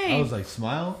no way. I was like,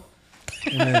 smile.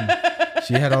 And then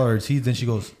she had all her teeth. Then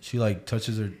she like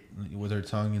touches her with her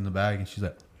tongue in the bag, and she's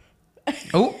like,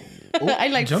 Oh, I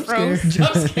like jump froze. scare.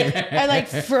 jump scare. I like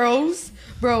froze.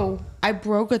 Bro, I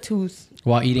broke a tooth.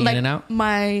 While eating Like In-N-Out?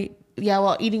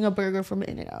 while eating a burger from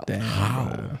In-N-Out.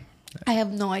 Damn. I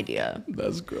have no idea.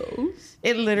 That's gross.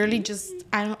 It literally just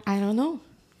I don't know.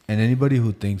 And anybody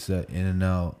who thinks that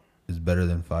In-N-Out is better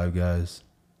than Five Guys,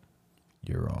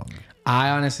 you're wrong. I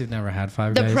honestly have never had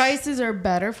Five The Guys. prices are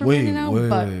better from Wait, In-N-Out, wait,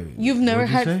 but wait. you've never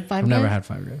What'd you say? had Five I've never Guys? had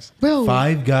Five Guys. Bro,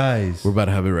 Five Guys. We're about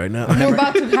to have it right now. we're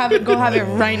about to have it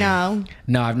right now.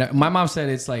 No, I've never. My mom said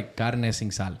it's like carne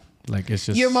sin sal. Like it's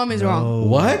just. Your mom is wrong.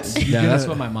 What? Yeah, that's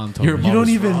what my mom told Your me. mom You don't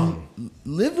is even wrong.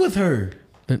 live with her.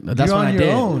 That's You're what on I your did.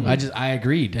 own. I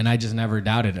agreed, and I just never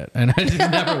doubted it, and I just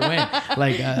never went.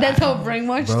 Like That's how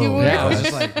brainwashed Bro, you were. yeah, I was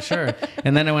just like sure.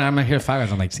 And then when I'm here at Five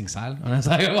Guys, I'm like sin sal, and I was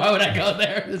like, why would I go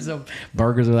there? There's some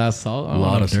burgers without salt. A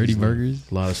lot of dirty seasoning. burgers.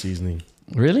 A lot of seasoning.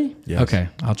 Really? Yes. Okay,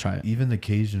 I'll try it. Even the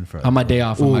Cajun fries. On my day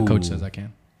off, when my coach Ooh. says I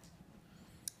can.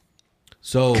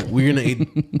 So we're gonna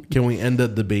eat. Can we end the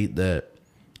debate that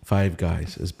Five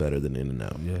Guys is better than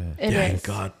In-N-Out? Yeah. It Thank is.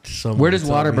 God. someone Where does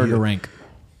tell me Whataburger you- rank?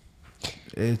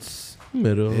 It's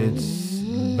Middle.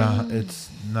 it's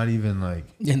not even like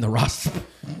In the roster.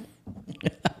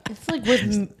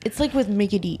 It's like with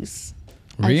Mickey D's.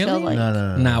 I Really? feel like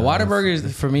no. Nah, Whataburger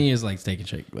is for me is like Steak and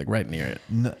Shake, like right near it.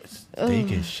 No,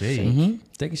 steak and shake. Mm-hmm.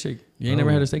 Steak and Shake. You ain't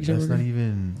never had a Steak and Shake That's burger? not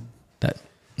even That.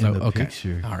 in No, the okay.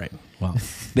 picture. All right. Well,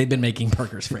 they've been making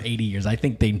burgers for 80 years. I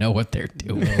think they know what they're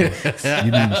doing.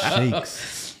 You mean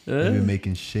shakes? They've been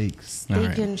making shakes. All They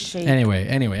right. can shake.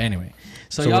 Anyway.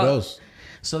 So what else?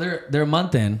 So they're a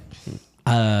month in.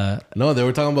 No, they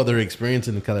were talking about their experience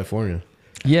in California.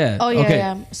 Yeah. Oh yeah, okay.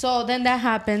 yeah. So then that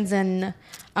happens, and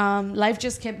life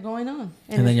just kept going on.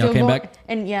 And then it's y'all still came back?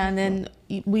 And then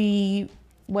we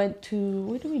went to,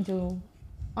 what do we do?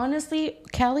 Honestly,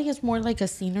 Cali is more like a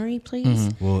scenery place.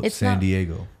 Mm-hmm. Well, It's San not-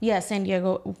 Diego. Yeah, San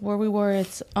Diego, where we were,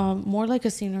 it's more like a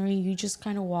scenery. You just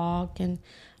kind of walk, and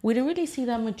we didn't really see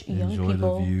that much young Enjoy the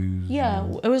people. views, Yeah,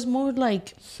 you know. it was more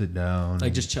like Sit down. Like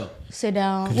and- just chill. sit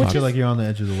down. 'cause you Which feel is, like you're on the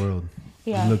edge of the world.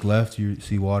 yeah. You look left, you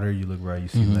see water. You look right, you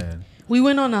see land. We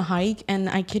went on a hike, and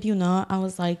I kid you not, I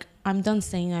was like, I'm done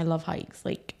saying I love hikes.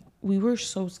 Like, we were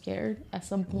so scared at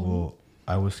some point. Well,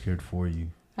 I was scared for you.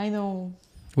 I know.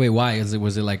 Wait, why?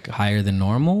 Was it like higher than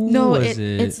normal? No, Was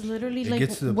it's literally It like,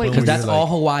 gets to the wait, point because where that's you're all like-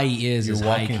 Hawaii is You're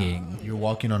walking. hiking. You're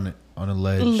walking on a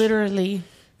ledge. literally.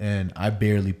 And I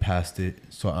barely passed it,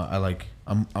 so I like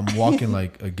I'm walking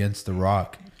like against the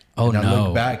rock. Oh, and I no.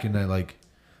 look back and I like,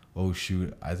 oh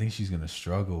shoot, I think she's gonna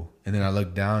struggle. And then I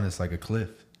look down, it's like a cliff.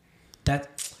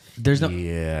 That there's no.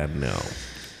 Yeah, no.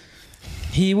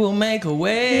 He will make a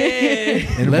way.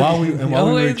 And while we were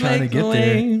Always trying to make get a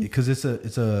there, way. because it's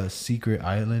a secret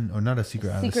island, or not a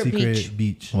secret island, Secret secret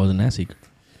beach. Wasn't that secret?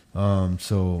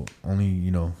 So only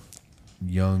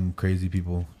young crazy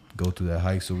people go through that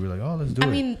hike. So we were like, oh, let's do I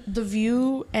it. mean, the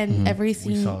view and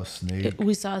everything. We saw a snake.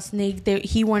 We saw a snake.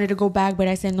 He wanted to go back, but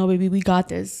I said, no, baby, we got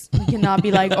this. We cannot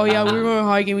be like, oh, yeah, we were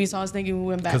hiking, we saw a snake, and we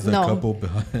went back. Because the No. couple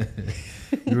behind,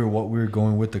 we were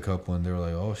going with the couple, and they were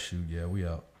like, oh shoot, yeah, we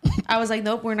out. I was like,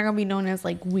 nope, we're not going to be known as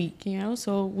like weak,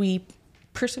 So we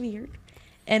persevered.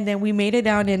 And then we made it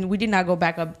down, and we did not go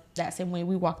back up that same way.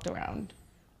 We walked around.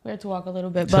 We had to walk a little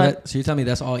bit, but, So you tell me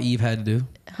that's all Eve had to do,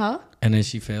 huh? and then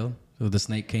she failed. So the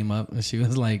snake came up, and she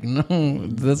was like, "No,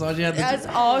 that's all she had to That's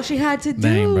do." all she had to do.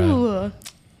 Dang, bro.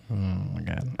 Oh my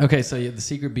god. Okay, so the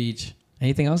secret beach.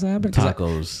 Anything else that happened? 'Cause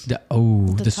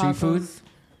Tacos. The street food. tacos.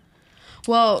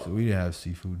 Well, So we didn't have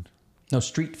seafood. No,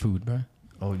 street food, bro.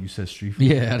 Oh, you said street food?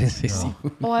 Yeah, I didn't say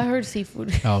seafood. oh, I heard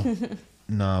seafood. Oh,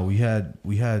 Nah, we had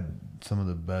some of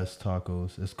the best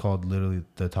tacos. It's called literally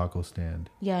the taco stand.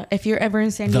 Yeah, if you're ever in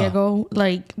San The- Diego,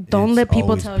 like, don't It's let people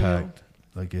always tell you. packed.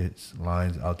 Like it's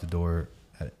lines out the door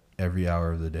at every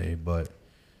hour of the day. But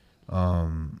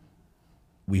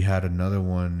we had another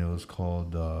one. It was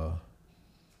called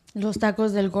Los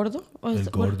tacos del gordo? Or El is-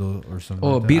 Gordo or something.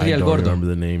 Oh, like that. birria I el don't gordo. remember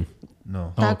the name.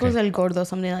 No, Oh, Tacos okay. del gordo,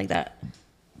 something like that.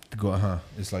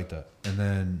 It's like that. And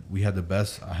then we had the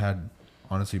best. I had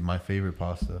honestly my favorite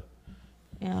pasta,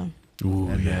 Yeah. Ooh,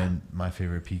 and yeah. then my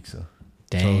favorite pizza.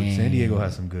 Dang. So San Diego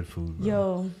has some good food. Bro.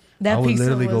 Yo, that I would pizza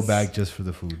literally was, go back just for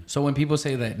the food. So when people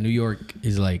say that New York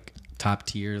is like top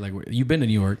tier, like you've been to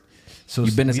New York, So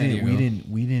You've been to we San didn't-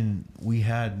 Diego. We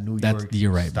had New That's- York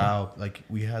you're right, bro. style. Like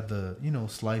we had the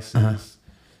slices,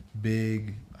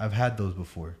 big. I've had those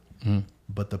before,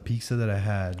 but the pizza that I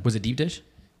had, was it deep dish?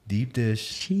 deep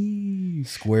dish,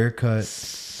 square cut,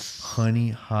 honey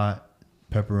hot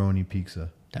pepperoni pizza.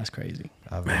 That's crazy.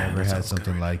 I've never had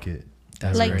something like it.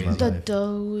 That's ever like in my the life.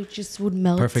 dough just would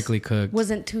melt. Perfectly cooked.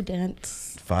 Wasn't too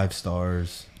dense. 5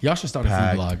 stars. Y'all should start a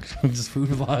Packed. food vlog. Just food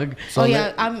vlog. So oh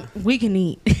yeah, we can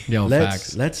eat. Yo,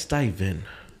 facts. let's dive in.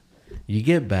 You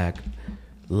get back,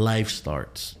 life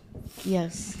starts.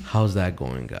 Yes, How's that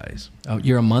going, guys? Oh,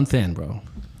 you're a month in, bro.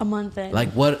 a month in.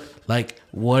 Like what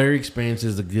are your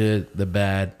experiences, the good, the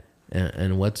bad,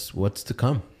 and what's to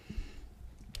come?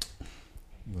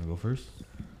 You want to go first?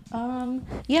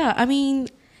 Yeah, I mean,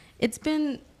 it's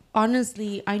been,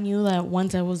 honestly, I knew that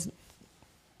once I was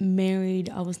married,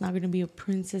 I was not going to be a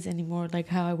princess anymore, like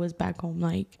how I was back home.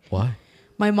 Like, Why?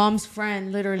 my mom's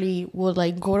friend literally would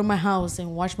like go to my house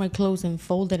and wash my clothes and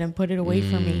fold it and put it away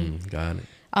for me. Got it.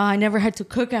 I never had to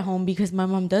cook at home because my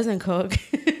mom doesn't cook.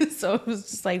 So it was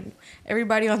just like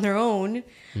everybody on their own.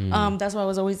 That's why I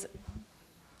was always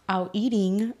out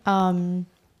eating.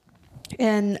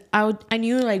 And I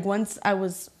knew like once I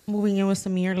was moving in with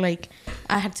Samir, like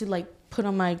I had to like put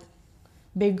on my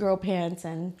big girl pants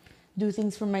and do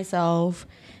things for myself.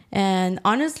 And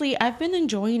honestly, I've been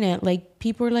enjoying it. Like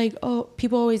people are like, oh,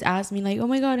 people always ask me like, oh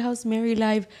my God, how's married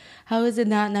life? How is it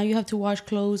that now you have to wash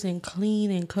clothes and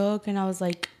clean and cook? And I was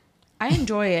like, I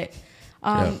enjoy it.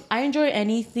 Yeah. I enjoy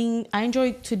anything. I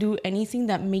enjoy to do anything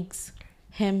that makes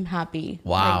him happy.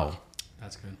 Wow. Like,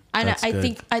 That's good. and That's I good.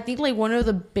 think like one of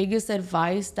the biggest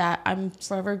advice that I'm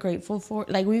forever grateful for,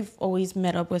 like we've always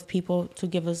met up with people to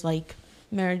give us like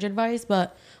marriage advice,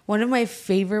 but one of my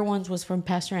favorite ones was from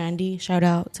Pastor Andy. Shout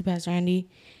out to Pastor Andy.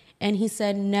 And he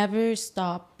said, never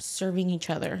stop serving each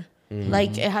other.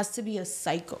 Like it has to be a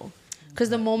cycle. Because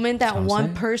the moment that Sounds one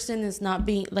like- person is not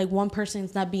being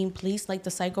pleased, like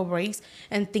the cycle breaks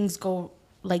and things go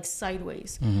like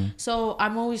sideways. So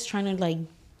I'm always trying to like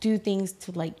do things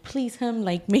to like please him,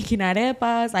 like making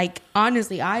arepas. Like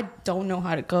honestly, I don't know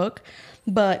how to cook,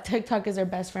 but TikTok is our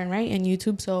best friend, right? And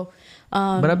YouTube. So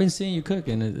But I've been seeing you cook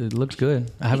and it looks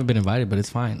good. I haven't been invited, but it's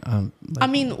fine. I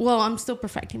mean, well, I'm still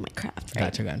perfecting my craft,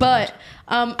 right? Gotcha. But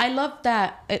I love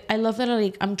that. I love that.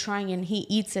 Like I'm trying and he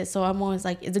eats it, so I'm always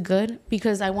like, "Is it good?"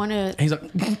 Because I want to. he's like,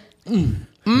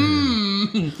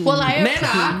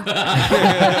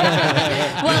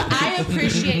 Well, I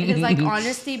appreciate his like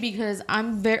honesty because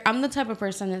I'm the type of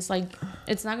person that's like,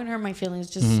 it's not gonna hurt my feelings.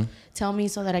 Just tell me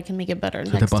so that I can make it better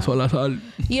next time.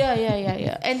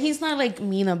 Yeah. And he's not like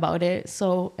mean about it.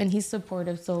 So, and he's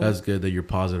supportive. So That's good that you're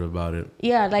positive about it.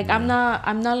 yeah, like I'm not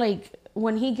like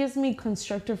when he gives me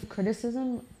constructive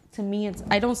criticism, to me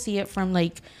I don't see it from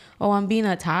like, oh, I'm being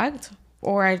attacked,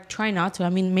 or I try not to. I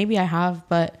mean, maybe I have,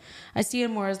 but I see it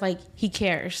more as like he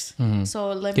cares.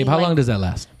 So let me Gabe, how like, long does that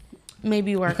last?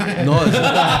 maybe work on it. No, honestly,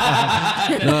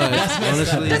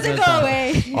 Doesn't go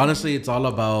away. honestly, it's all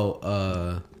about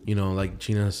like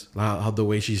Chyna's how the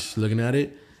way she's looking at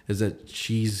it is that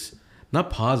she's not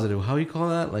positive. How you call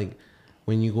that? Like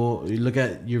when you look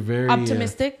at you're very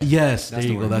Optimistic? Yes, That's there the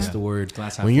you go. word, That's yeah. the word.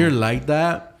 Glass half When you're full. like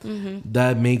that,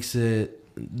 that makes the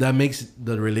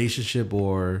relationship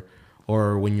or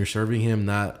when you're serving him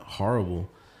not horrible.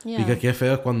 Yeah. Because que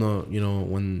feo cuando,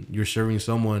 when you're serving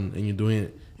someone and you're doing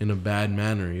it in a bad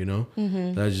manner,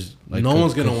 that's just Like no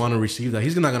one's gonna cause- want to receive that.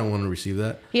 He's not gonna want to receive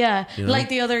that. Yeah. You know? Like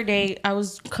the other day, I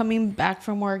was coming back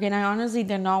from work and I honestly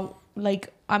did not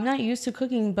like. I'm not used to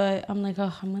cooking, but I'm like,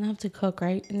 oh, I'm gonna have to cook,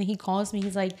 right? And then he calls me.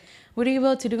 He's like, "What are you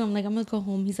about to do?" I'm like, "I'm gonna go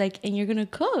home." He's like, "And you're gonna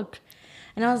cook?"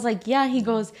 And I was like, "Yeah." He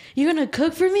goes, "You're gonna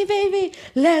cook for me, baby?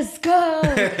 Let's go!"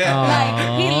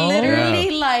 Like he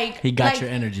literally like He got like, your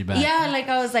energy back. Yeah, like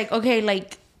I was like, okay,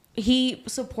 like he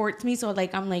supports me, so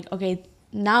like I'm like, okay,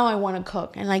 now I want to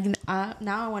cook, and like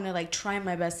now I want to like try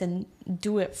my best and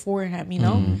do it for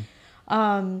him,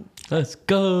 Let's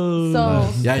go.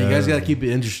 So Yeah, you guys gotta keep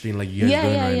it interesting, like you guys Yeah,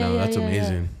 doing yeah, right yeah, now. yeah, That's yeah,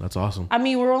 amazing. That's awesome. I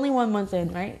mean, we're only 1 month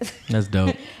in, right? That's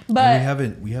dope. But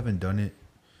And we haven't done it.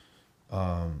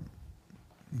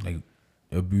 Like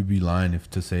we'd be lying if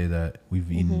to say that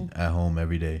we've eaten at home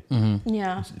every day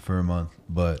yeah, for a month.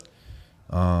 But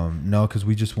no, because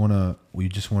we just wanna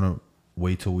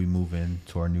wait till we move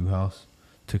into our new house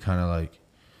to kind of like.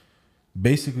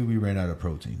 Basically, we ran out of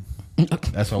protein.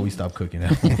 That's why we stopped cooking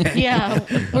at home. yeah,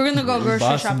 we're gonna go We grocery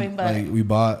bought some- shopping, but like we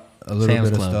bought a little Sam's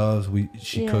bit Club. of stuff.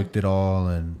 She Yeah. cooked it all,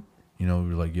 and we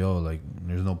were like, "Yo, like,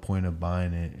 there's no point of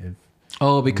buying it if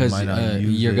Oh, because might not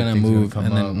use you're it, gonna things gonna move, come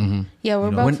and then up. yeah, we're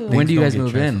you know, about when, to. when do you don't guys get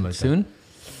move transferred in? like that. Soon?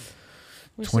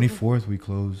 we're 24th we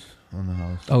close on the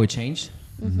house. Oh, it changed.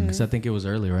 Because I think it was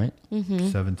early, right?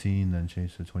 17, then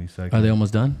changed to 22nd. Are they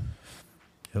almost done?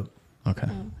 Yep. Okay,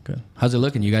 good. How's it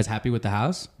looking? You guys happy with the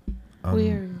house? I'm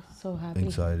We're so happy.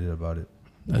 excited about it.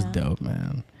 That's Yeah. dope,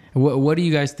 man. What do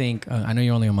you guys think? I know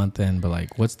you're only a month in, but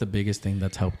like, what's the biggest thing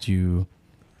that's helped you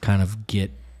kind of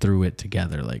get through it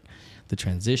together? Like the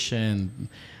transition,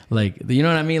 like, you know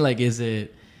what I mean? Like, is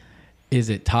it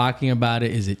talking about it?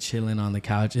 Is it chilling on the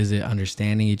couch? Is it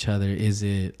understanding each other? Is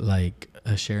it like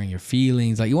sharing your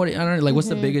feelings? Like, I don't know, like, what's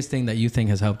the biggest thing that you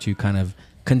think has helped you kind of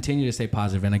continue to stay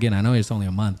positive? And again, I know it's only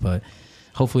a month, but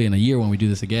hopefully in a year when we do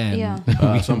this again,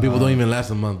 Yeah. Some people don't even last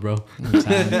a month, bro.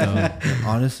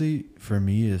 Honestly, for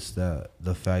me, it's that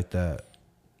the fact that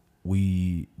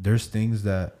there's things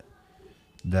that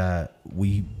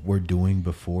we were doing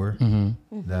before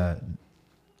that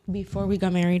Before we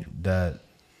got married.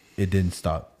 it didn't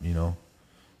stop,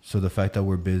 So the fact that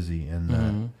we're busy and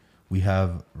that we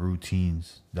have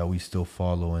routines that we still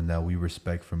follow and that we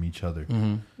respect from each other,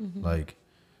 like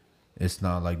it's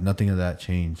not like nothing of that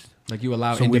changed. Like you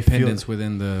allow So we independence feel-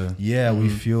 within the. Yeah, we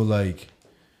feel like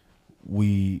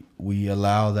we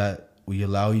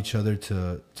allow each other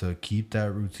to keep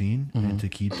that routine and to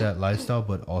keep that lifestyle,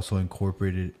 but also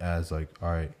incorporate it as like,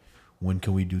 all right, when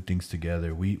can we do things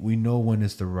together? We know when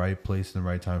it's the right place and the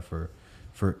right time for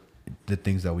the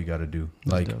things that we got to do.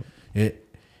 That's Like dope. it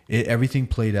everything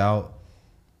played out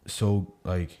so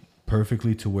like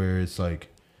perfectly to where it's like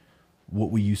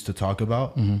what we used to talk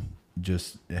about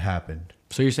just it happened.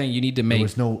 So you're saying you need to There make.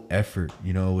 was no effort,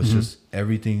 it was just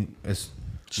everything.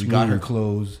 We got her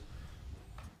clothes,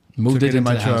 Moved took it it in into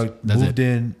my the house. truck, That's moved it.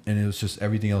 in, and it was just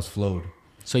everything else flowed.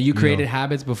 So you created know.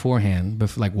 habits beforehand,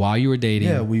 like while you were dating.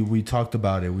 Yeah, we talked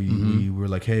about it. We were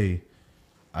like, hey,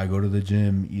 I go to the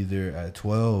gym either at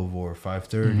 12 or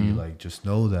 5:30. Like, just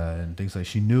know that, and things like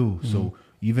she knew. So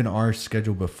even our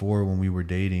schedule before when we were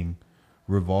dating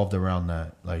revolved around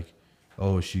that. Like,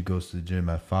 oh, she goes to the gym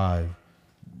at 5,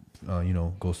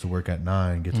 goes to work at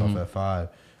 9, gets off at 5.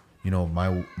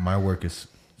 My work is,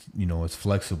 it's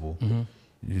flexible.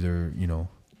 Either,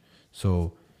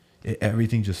 so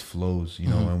everything just flows,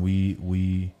 and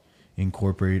we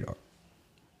incorporate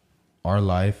our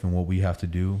life and what we have to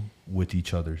do with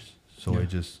each other's. So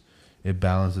it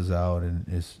balances out, and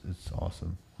it's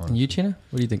awesome. And you, Chyna?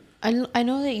 What do you think? I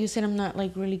know that you said I'm not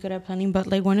like really good at planning, but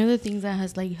like one of the things that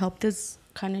has like helped us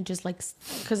kind of just like,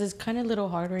 because it's kind of a little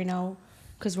hard right now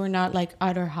because we're not like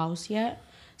at our house yet.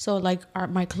 So like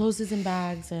my clothes is in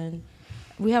bags, and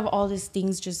we have all these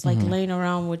things just like laying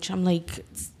around, which I'm like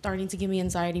starting to give me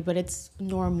anxiety, but it's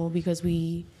normal because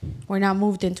we're not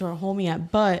moved into our home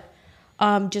yet. But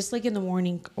just like in the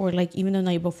morning or like even the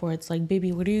night before, it's like,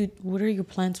 baby, what are your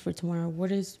plans for tomorrow?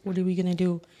 What are we gonna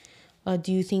do?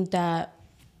 Do you think that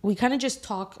we kind of just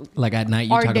talk like at night?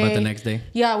 You talk about the next day.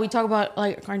 Yeah, we talk about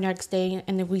like our next day,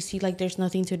 and if we see like there's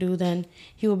nothing to do, then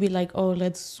he will be like, oh,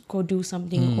 let's go do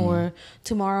something, or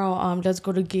tomorrow let's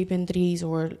go to Gabe and Threes,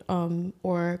 or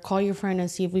call your friend and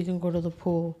see if we can go to the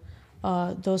pool,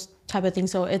 those type of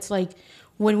things. So it's like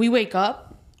when we wake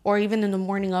up, or even in the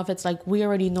morning of, it's like we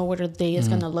already know what our day is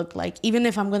gonna look like. Even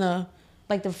if I'm gonna,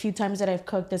 like the few times that I've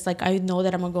cooked, it's like I know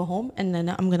that I'm gonna go home and then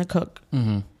I'm gonna cook.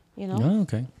 Oh,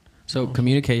 okay. So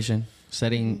communication,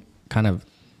 setting kind of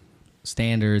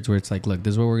standards where it's like, look,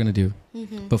 this is what we're gonna do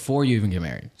before you even get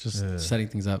married. Just setting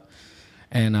things up,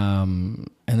 and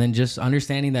then just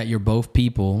understanding that you're both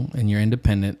people and you're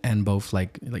independent, and both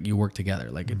like you work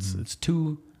together. Like it's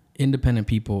two independent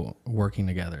people working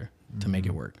together to make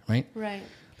it work, right? Right.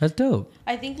 That's dope.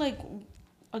 I think like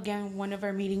again, one of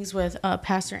our meetings with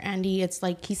Pastor Andy, it's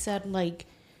like he said like,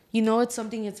 it's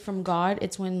something, it's from God.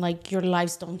 It's when like your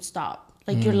lives don't stop.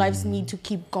 Like your lives need to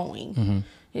keep going.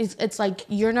 It's like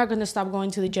you're not gonna stop going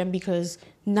to the gym because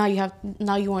now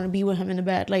you want to be with him in the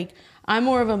bed. Like I'm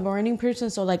more of a morning person,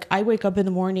 so like I wake up in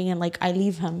the morning and like I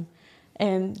leave him,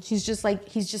 and he just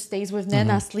stays with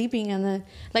Nana sleeping, and then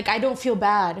like I don't feel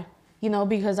bad,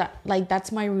 because like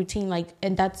that's my routine, like,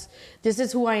 and this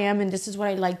is who I am and this is what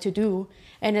I like to do.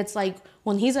 And it's like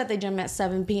when he's at the gym at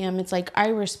 7 p.m., it's like I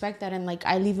respect that, and like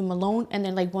I leave him alone, and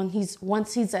then like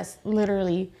once he's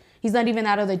literally. He's not even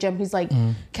out of the gym. He's like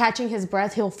catching his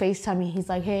breath. He'll FaceTime me. He's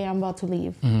like, hey, I'm about to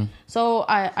leave. So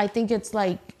I think it's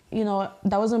like,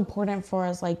 that was important for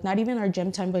us. Like not even our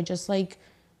gym time, but just like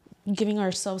giving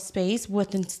ourselves space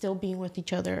with and still being with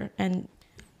each other. And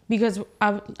because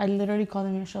I literally called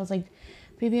him and I was like,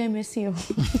 baby, I miss you.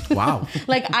 Wow.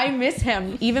 Like I miss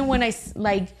him. Even when I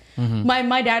like,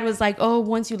 my dad was like, oh,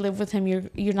 once you live with him,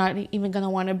 you're not even going to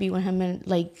want to be with him. And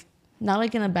like, not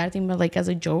like in a bad thing, but like as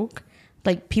a joke.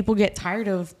 Like people get tired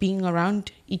of being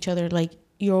around each other. Like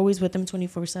you're always with them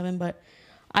 24/7, but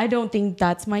I don't think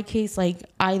that's my case. Like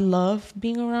I love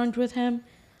being around with him,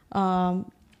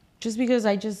 just because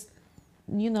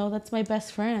that's my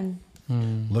best friend.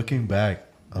 Looking back,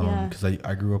 because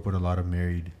I grew up with a lot of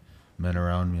married men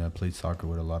around me. I played soccer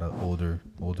with a lot of older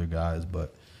guys,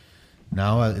 but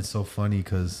now it's so funny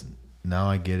because now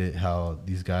I get it how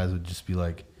these guys would just be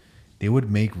like, they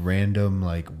would make random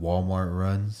like Walmart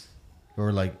runs.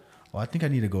 Or like, oh, I think I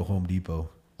need to go Home Depot,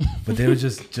 but they were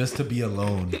just to be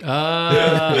alone.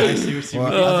 I see what you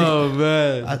mean.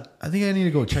 Man, I think I need to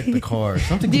go check the car.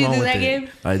 Something's wrong with it. Gabe?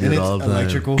 I did all the time.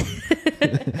 Electrical.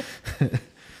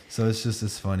 So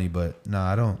it's funny, but no,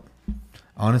 I don't.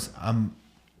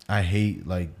 I hate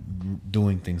like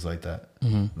doing things like that.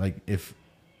 Like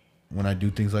when I do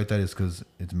things like that, it's because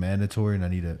it's mandatory and I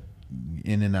need to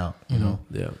in and out,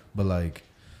 Yeah. But like.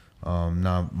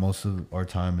 Now most of our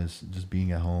time is just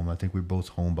being at home. I think we're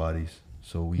both homebodies,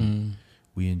 so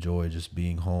we enjoy just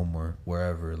being home or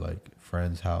wherever, like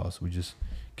friend's house. We just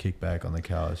kick back on the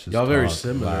couch. Just Y'all very talk,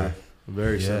 similar. laugh.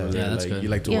 Very similar. Yeah, that's like, good. You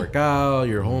like to work out.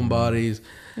 You're homebodies.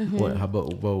 How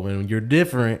about when you're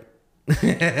different?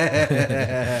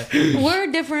 We're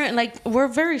different. Like we're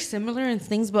very similar in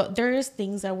things, but there is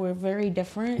things that we're very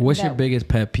different. What's your biggest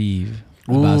pet peeve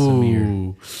about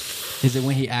Samir? Is it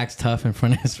when he acts tough in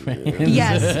front of his friends?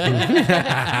 Yes.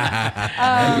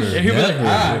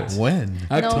 When?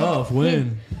 Act tough.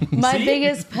 When? My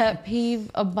biggest pet peeve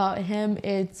about him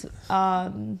is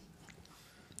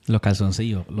Los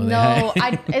calzoncillos. no,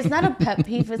 it's not a pet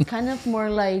peeve. It's kind of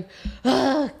more like,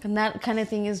 and that kind of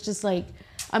thing is just like,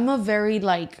 I'm a very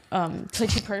like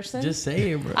touchy person. Just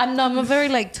say it, bro. I'm a very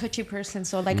like touchy person.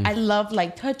 So like I love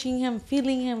like touching him,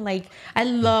 feeling him. Like I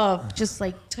love just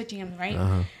like touching him,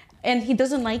 right? and he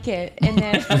doesn't like it. And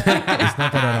then It's not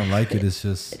that I don't like it. It's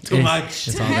just Too much.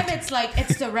 to him, it's like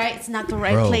it's not the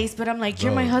right Bro, place. But I'm like,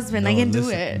 you're bro, my husband. I no, can do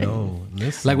listen, it. No,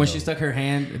 listen. Like when though. she stuck her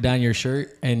hand down your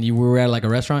shirt and you were at like a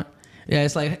restaurant. Yeah,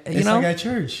 it's like It's like at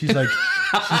church. She's like,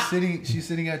 she's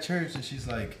sitting at church and she's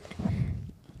like,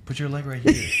 put your leg right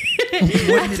here.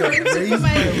 She wanted me to raise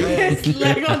my leg. His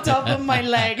leg on top of my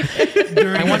leg.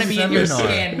 I want to be in your seminar.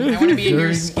 skin. I want to be in your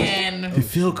During- skin. You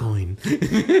feel going.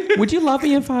 Would you love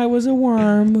me if I was a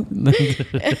worm?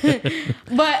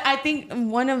 But I think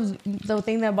one of the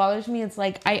thing that bothers me, it's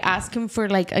like I ask him for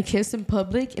like a kiss in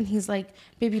public, and he's like,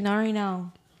 "Baby, not right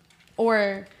now,"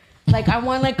 or like I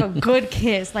want like a good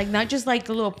kiss, like not just like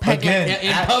a little peck. Again, Like,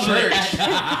 In at public.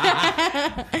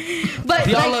 but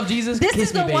Do y'all like, love Jesus? This Kiss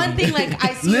is the me, one baby. thing like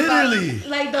I see. Literally. About,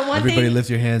 like the one Everybody thing. lift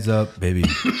your hands up, baby.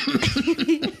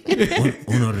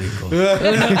 Uno rico.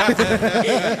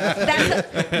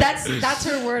 That's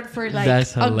her word for like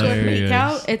That's a good hilarious.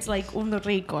 makeout. It's like un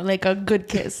rico, like a good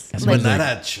kiss. That's Like, But not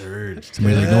at church.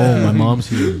 Somebody like, no, my mom's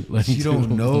here. Like, You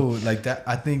don't know. Like that,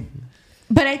 I think.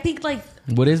 but I think like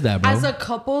What is that, bro? as a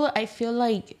couple, I feel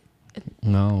like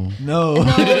no. No. no.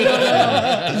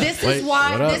 This Wait, is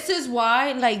why. what up? This is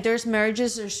why. Like, there's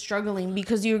marriages are struggling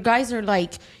because you guys are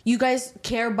like, you guys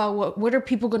care about what are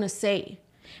people gonna say.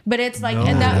 But it's like, No,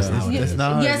 and that's not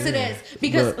how yes, it it is.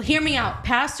 Because hear me out.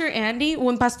 Pastor Andy,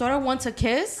 when Pastora wants a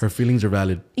kiss, Her feelings are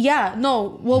valid. yeah,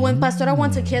 no. Well, when Pastora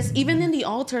wants a kiss, even in the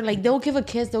altar, like they'll give a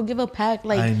kiss, they'll give a peck.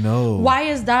 Like, I know. Why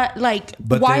is that? Like,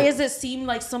 But why they- does it seem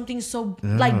like something so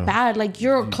like bad? Like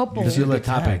you're a couple. This is a feel good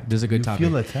topic. attacked. This is a good You topic.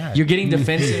 feel attacked. You're getting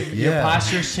defensive. Your Yeah.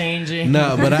 posture's changing.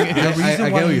 No, but I The get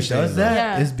reason why what he you're does saying.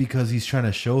 that is Yeah. because he's trying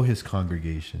to show his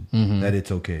congregation that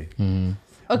it's okay.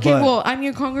 Okay, but- well, I'm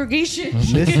your congregation.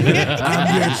 Listen,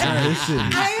 listen.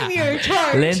 I am your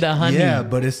charge. Linda, honey. Yeah,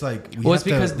 but it's like we Well, it's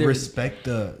have because to they're- respect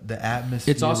the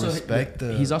atmosphere. It's also respect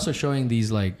the. he's also showing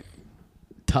these like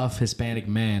tough Hispanic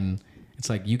men. It's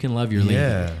like you can love your lady.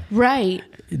 yeah. Right.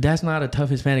 That's not a tough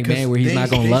Hispanic 'Cause man where he's they- not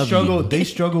gonna they love struggle, you. They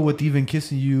struggle with even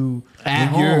kissing you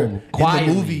At when you're home, quietly. in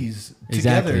the movies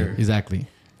Exactly. together. Exactly.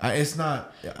 It's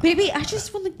not. Baby, I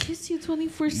just want to kiss you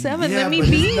 24/7. Yeah, Let me but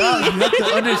be. it's not. You have to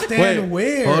understand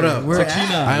where. Hold up. We're So,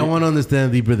 at. I want to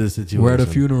understand deeper the situation. We're at a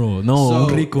funeral. No,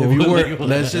 So, rico. if you were,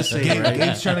 let's just say, Gabe, right?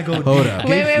 Gabe's trying to go. Hold deep. up.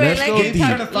 Wait. Let's Let go Gabe deep.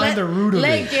 trying to find the root of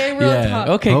let it. Gabriel Yeah. talk.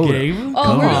 Okay, Hold Gabe. Oh,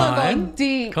 Come we're on. gonna go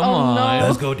deep. Come oh on. no.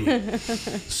 Let's go deep.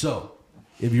 So,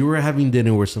 if you were having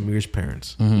dinner with Samir's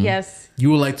parents, Yes. you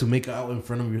would like to make out in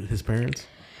front of his parents?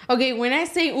 Okay, when I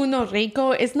say uno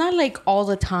rico, it's not like all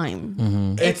the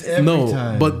time. It's every No,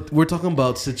 time. but we're talking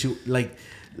about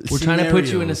We're trying to put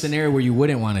you in a scenarios. scenario where you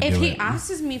wouldn't want to If do he it.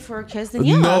 asks me for a kiss, then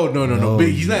yeah. No. No. But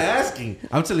he's not asking.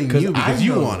 I'm telling 'Cause you because I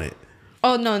you know. want it.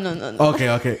 Oh no.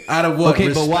 Okay. Out of what? Okay,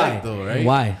 Respect, but why? though, right?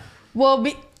 Why? Well,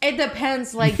 it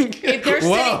depends. Like if they're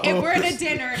Whoa. sitting, if we're at a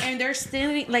dinner and they're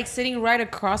sitting right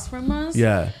across from us,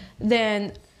 Yeah.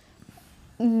 then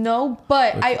no.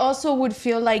 But I also would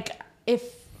feel like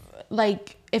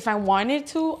if I wanted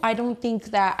to, I don't think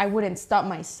that I wouldn't stop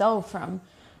myself from,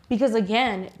 because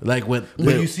again, Like with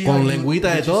But you see how con you, lengüita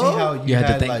but de you see todo? how you You had to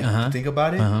had think- like to think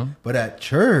about it. But at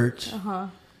church,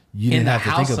 you In didn't the have to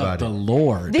house think of about the it.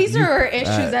 Lord. these are our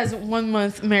issues as 1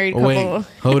 month married couple. Wait,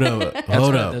 hold up.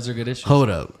 Hold right, up. those are good issues. Hold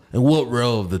up. And what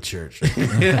row of the church?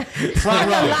 The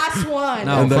last one.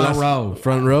 No. In the front last- row.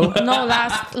 Front row? No,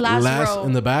 last row.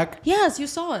 in the back? Yes, you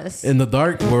saw us. In the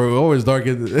dark? We're always dark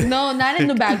in the... No, not in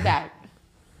the back.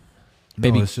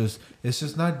 Baby. No, it's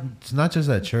just not. It's not just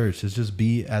at church. It's just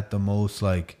be at the most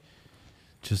like.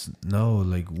 Just no,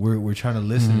 like we're trying to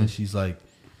listen, and she's like,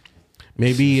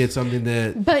 Maybe it's something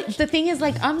that... But the thing is,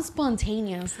 like, I'm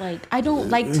spontaneous. Like, I don't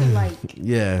like to like.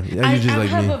 Yeah. I You just like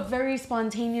have me. a very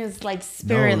spontaneous like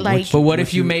spirit. No, like, But what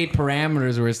if you made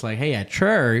parameters where it's like, hey, at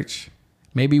church,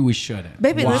 maybe we shouldn't.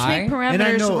 baby, let's Why? make and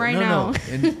I parameters know, right now.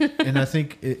 and I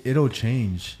think it'll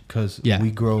change because Yeah.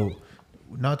 we grow.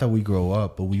 Not that we grow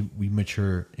up, but we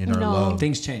mature in our No. love.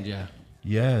 Things change, yeah.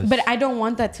 Yes, But I don't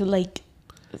want that to like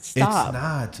stop. it's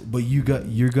not. But you're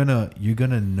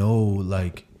gonna know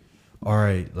like, all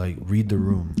right, like read the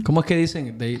room. Como que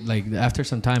dicen? They like after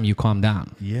some time you calm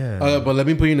down. Yeah. But let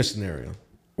me put you in a scenario.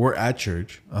 We're at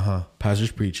church.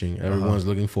 Pastor's preaching. Everyone's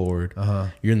looking forward.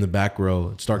 You're in the back row.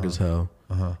 It's dark as hell.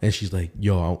 And she's like,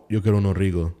 yo quiero uno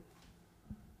rico.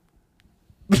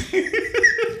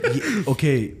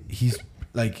 Okay, he's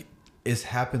like, it's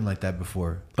happened like that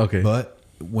before. Okay. But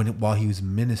while he was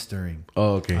ministering,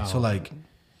 Oh, okay. so like,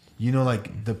 you know,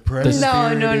 like the presence. No.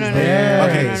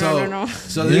 Okay, no, so no.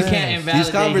 so You this- can't these invalidate his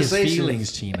conversations,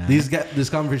 feelings, Chyna. This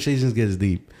conversations gets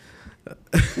deep.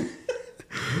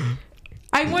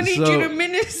 I wanted you to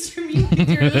minister me with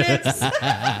your lips.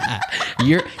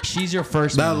 She's your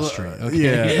first ministry. Okay?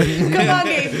 Yeah. Come on,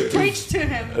 Gabe. Preach to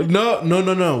him.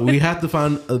 No. We have to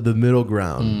find the middle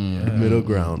ground. The middle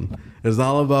ground. It's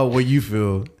all about what you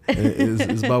feel.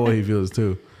 It's about what he feels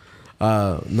too.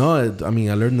 I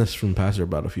learned this from Pastor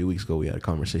about a few weeks ago. We had a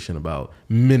conversation about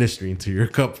ministering to your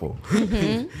couple.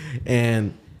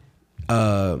 And,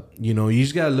 you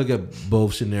just got to look at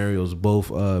both scenarios, both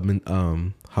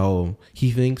how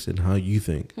he thinks and how you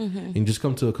think. And just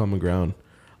come to a common ground.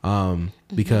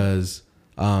 Because,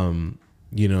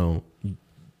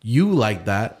 you like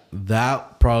that.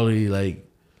 That probably, like,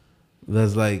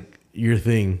 that's, like, your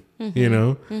thing,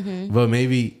 But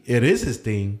maybe it is his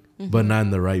thing. But not in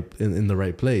the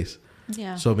right place.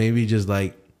 Yeah. So maybe just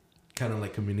like kind of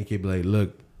like communicate, like,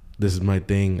 look, this is my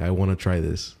thing. I want to try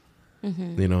this.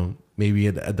 Maybe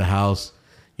at the house,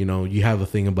 you have a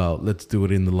thing about let's do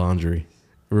it in the laundry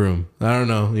room. I don't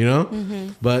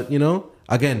know, But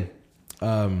again,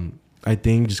 I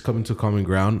think just coming to a common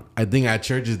ground. I think at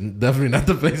church is definitely not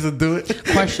the place to do it.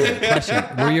 Question.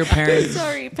 Were your parents?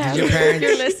 Sorry, Pastor.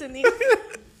 You're listening.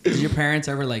 Did your parents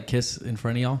ever like kiss in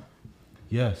front of y'all?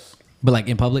 Yes. But like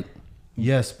in public?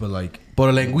 Yes, but like Por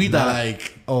lengüita,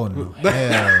 like. Oh no. Hell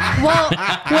no. Well,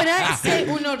 when I say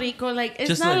uno rico, like it's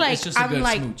Just not like- like, it's just a I'm good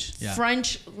like smooch. Yeah.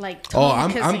 French, like Oh, tongue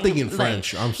I'm kissing, thinking like-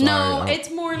 French. I'm sorry. No, it's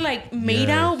more like made Yes.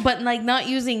 out, but like not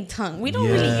using tongue. We don't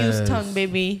really use Yes. tongue,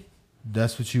 baby.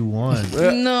 That's what you want.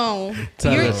 No.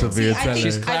 Tell You're- her, Samir, I tell think- her.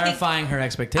 She's clarifying her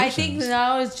expectations. I think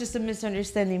now it's just a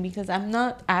misunderstanding because I'm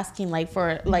not asking like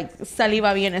for like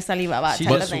saliva viene saliva va She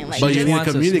type of just- thing. Like, But She you just need to wants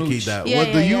a communicate smooch. that. Yeah, What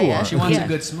yeah, do you yeah, yeah. want? She wants Yeah. a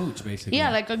good smooch, basically.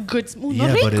 yeah, like a good uno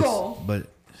Yeah, but rico.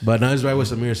 But no, it's right what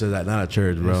Samir says that, not at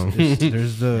church, bro.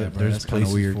 there's bro, there's that's kinda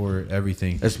places weird. for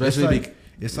everything. Especially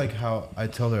it's like how I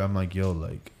tell her, I'm like, yo,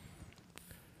 like,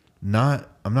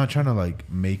 I'm not trying to like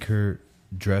make her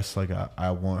dress like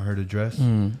I want her to dress,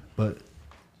 but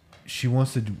she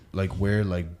wants to do, like wear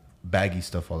like baggy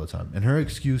stuff all the time, and her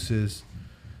excuse is,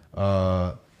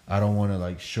 I don't want to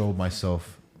like show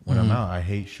myself when I'm out. I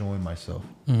hate showing myself.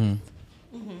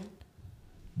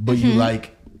 But you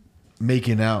like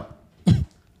making out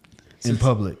in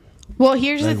public. Well,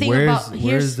 here's Like, the thing where's about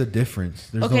where's the difference?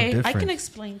 There's okay, no difference. I can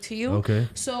explain to you. Okay.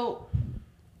 So,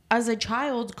 as a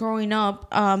child growing up,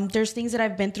 there's things that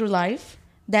I've been through life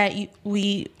that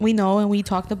we know and we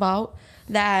talked about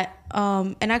that,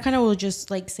 and I kind of will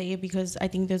just like say it because I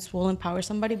think this will empower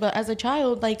somebody. But as a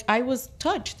child, like I was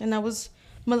touched and I was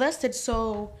molested,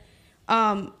 so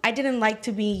I didn't like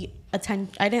to be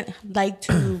I didn't like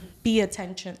to be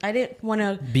attention. I didn't want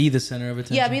to Be the center of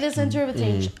attention. yeah, be the center of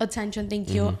attention. Thank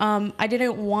you. I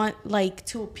didn't want like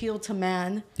to appeal to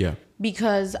man. Yeah.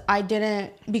 Because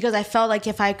I felt like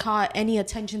if I caught any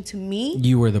attention to me,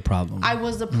 You were the problem. I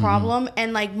was the problem.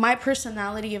 And like my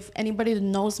personality, if anybody that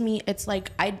knows me, it's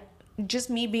like just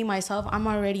me being myself, I'm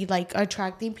already like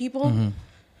attracting people.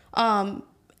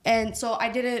 And so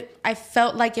I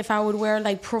felt like if I would wear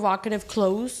like provocative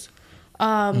clothes,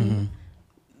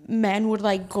 men would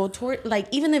like go toward, like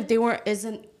even if they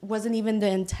wasn't even the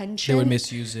intention. They would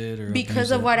misuse it or Because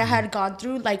abuse of it. what I had gone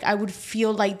through, like I would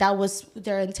feel like that was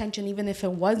their intention, even if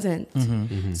it wasn't.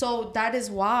 So that is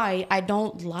why I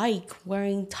don't like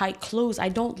wearing tight clothes. I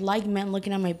don't like men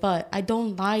looking at my butt. I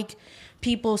don't like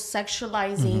people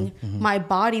sexualizing my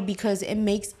body because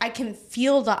I can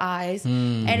feel the eyes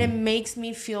and it makes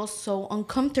me feel so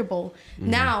uncomfortable.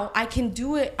 Now I can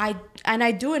do it. I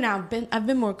do it now. I've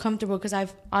been more comfortable because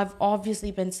I've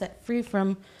obviously been set free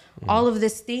from all of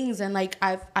these things, and like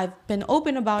I've been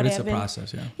open about But it. it's I've a been,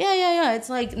 process, yeah. Yeah. It's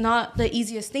like not the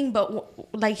easiest thing,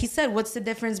 but like he said, what's the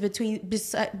difference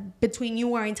between you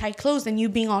wearing tight clothes and you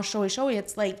being all showy?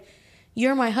 It's like,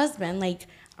 you're my husband. Like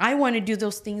I want to do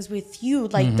those things with you.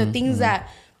 Like the things that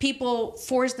people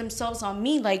force themselves on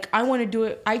me. Like I want to do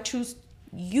it. I choose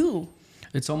you.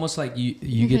 It's almost like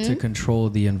you get to control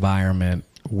the environment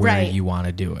where Right. you want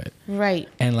to do it. Right.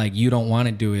 And like you don't want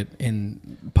to do it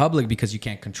in public because you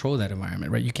can't control that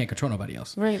environment, right? You can't control nobody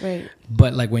else. Right.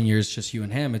 But like when it's just you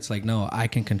and him, it's like, no, I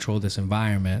can control this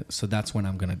environment, so that's when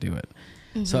I'm gonna do it.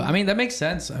 So I mean that makes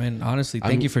sense. I mean honestly,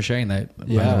 thank you for sharing that. by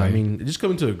the Yeah, way. I mean, just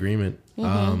coming to agreement.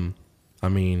 I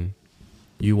mean,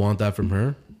 you want that from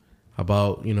her? How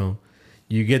about,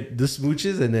 you get the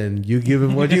smooches and then you give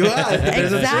him what you want.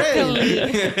 There's a trade.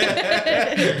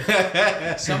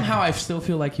 Exactly. Somehow I still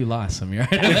feel like you lost, Samir.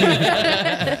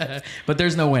 But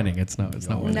there's no winning. It's not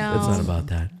winning. No. It's not about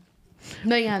that.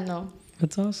 No, yeah, no.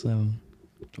 That's awesome.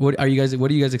 What are you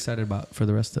guys excited about for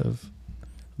the rest of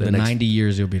the next- 90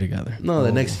 years you'll be together? No,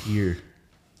 the next year.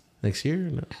 Next year?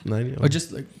 No, 90? Or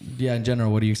just like, yeah, in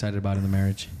general, what are you excited about in the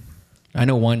marriage? I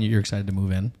know one, you're excited to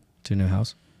move in to a new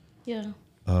house. Yeah.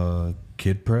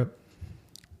 Kid prep.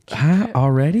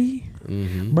 Already?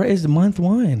 Mm-hmm. Bro, it's month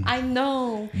 1. I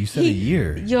know. You said a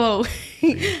year. Yo,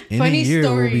 In funny a year,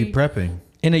 story. we'll be prepping.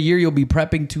 In a year, you'll be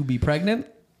prepping to be pregnant?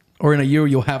 Or in a year,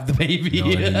 you'll have the baby? No,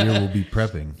 in a year, we'll be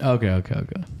prepping. Okay.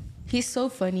 He's so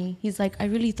funny. He's like, I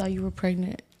really thought you were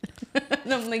pregnant.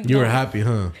 And I'm like, You were "No." happy,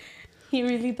 huh? He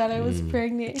really thought I was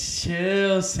pregnant.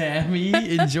 Chill, Sammy.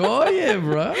 Enjoy it,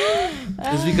 bro.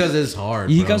 It's because it's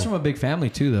hard. He bro. comes from a big family,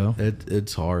 too, though.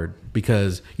 It's hard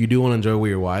because you do want to enjoy with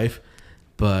your wife,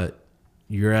 but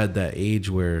you're at that age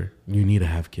where you need to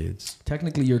have kids.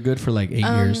 Technically, you're good for like 8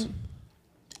 years.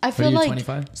 I feel you, like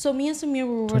 25? so. Me and Samir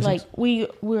were 26? like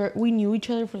we knew each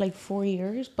other for like 4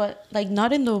 years, but like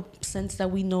not in the sense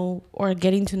that we know or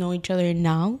getting to know each other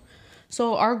now.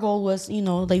 So our goal was,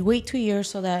 like wait 2 years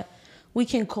so that we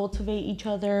can cultivate each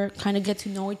other, kind of get to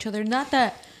know each other. Not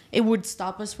that it would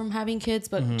stop us from having kids,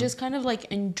 but just kind of like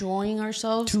enjoying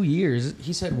ourselves. 2 years.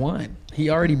 He said 1. He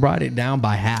already brought it down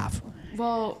by half.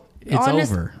 Well, It's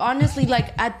over. Honestly,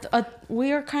 like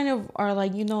we are kind of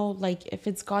like like if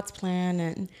it's God's plan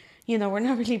and we're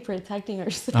not really protecting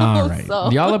ourselves. All right.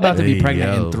 So. Y'all about to be Hey,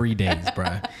 pregnant yo. in 3 days,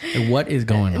 bro. What is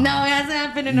going on? No, it hasn't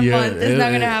happened in a month. It's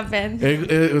not gonna happen.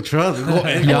 Trust.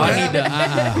 Y'all need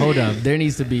to hold up. There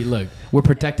needs to be we're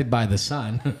protected by the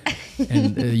sun,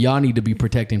 and y'all need to be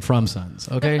protecting from suns.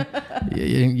 Okay,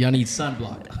 y'all need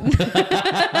sunblock.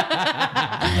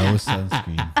 No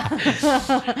sunscreen.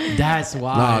 That's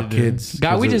why. Nah, kids.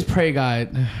 God, we just pray,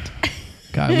 God.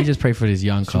 God, we just pray for this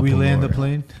young Should couple. we land the Lord.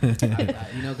 plane?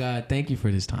 God, thank you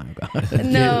for this time, God.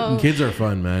 No. Kids are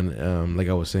fun, man. Like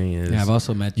I was saying, is Yeah, I've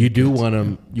also met you do kids. want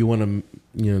to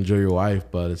enjoy your wife,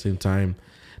 but at the same time,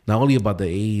 not only about the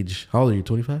age. How old are you?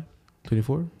 25,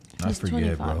 24, I He's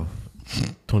forget, 25. bro.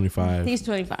 25. He's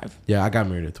 25. Yeah, I got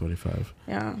married at 25.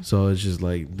 Yeah. So it's just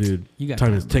like, dude, You got time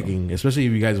time, is bro. ticking. Especially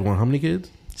if you guys want how many kids?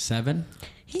 7,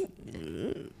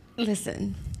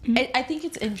 Listen, I think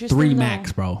it's interesting. 3 though.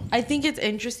 max, bro. I think it's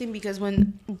interesting because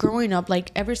when growing up,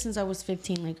 like ever since I was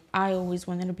 15, like I always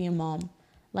wanted to be a mom.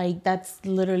 Like that's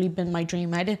literally been my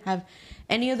dream. I didn't have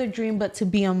any other dream but to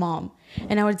be a mom.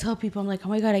 And I would tell people, I'm like, oh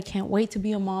my God, I can't wait to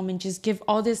be a mom and just give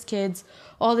all these kids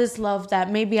all this love that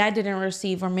maybe I didn't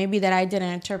receive or maybe that I didn't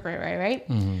interpret right?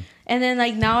 Mm-hmm. And then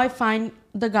like now I find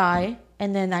the guy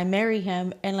and then I marry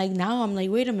him and like now I'm like,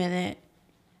 wait a minute,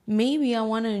 maybe I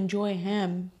want to enjoy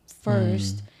him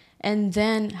first and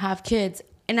then have kids.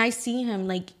 And I see him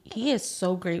like he is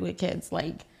so great with kids.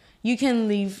 Like you can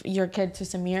leave your kid to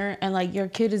Samir and like your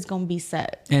kid is gonna be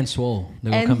set. And swole.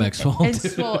 They're going to come back swole. And too.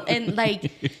 swole. And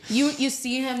like you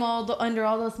see him under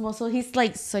all those muscles. He's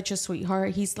like such a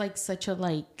sweetheart. He's like such a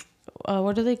like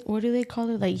what do they call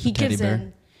it? Like he Teddy gives bear?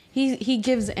 in. He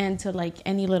gives in to like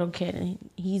any little kid and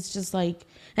he's just like,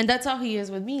 and that's how he is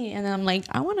with me. And then I'm like,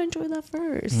 I want to enjoy that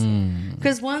first.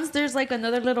 Because once there's like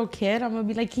another little kid, I'm going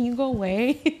to be like, can you go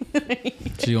away?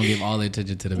 So you're going to give all the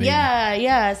attention to the baby.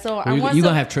 Yeah. So I You're want going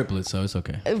to have triplets, so it's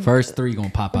okay. First 3 going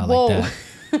to pop out like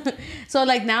that. So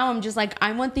like now I'm just like,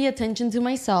 I want the attention to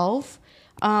myself.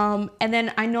 And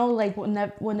then I know like when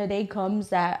the day comes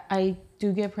that I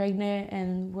do get pregnant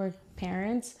and we're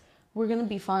parents, we're gonna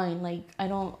be fine. Like I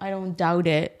don't doubt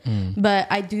it. But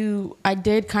I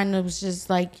did kind of just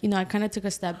like, I kind of took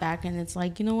a step back and it's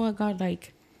like, you know what, God,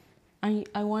 like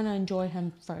I want to enjoy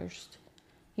him first.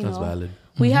 That's valid.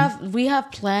 We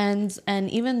have plans, and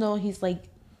even though he's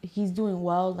doing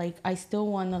well, like I still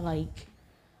want to like,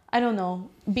 I don't know,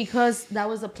 because that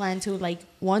was the plan too. Like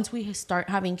once we start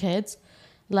having kids,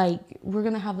 like we're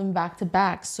gonna have them back to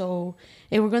back. So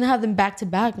if we're gonna have them back to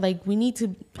back, like we need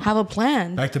to have a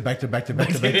plan. Back to back to back to back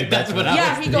to back to back. That's what I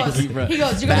Yeah, was he goes. thinking, He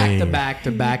goes. You're back gonna. to back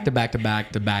to back to back to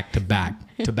back to back to back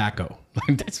tobacco.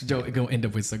 That's going to end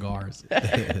up with cigars.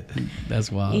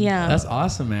 That's wild. Yeah. That's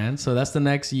awesome, man. So that's the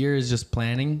next year is just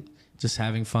planning, just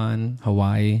having fun.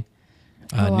 Hawaii.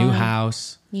 New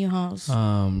house. New house.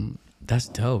 That's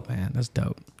dope, man. That's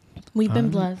dope. We've been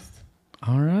blessed.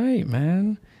 All right,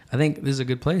 man. I think this is a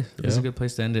good place. This is a good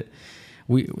place to end it.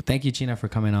 We thank you, Chyna, for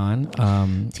coming on.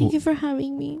 Thank you for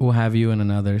having me. We'll have you in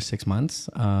another 6 months,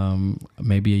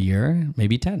 maybe a year,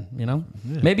 maybe 10. Yeah.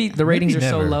 Maybe the ratings Maybe are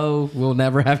so never. low, we'll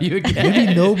never have you again.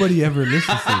 Maybe nobody ever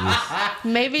listens to this.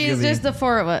 Maybe it's just the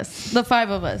 4 of us, the 5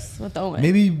 of us with Owen.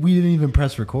 Maybe we didn't even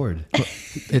press record.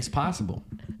 It's possible.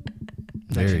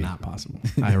 It's Very. actually not possible.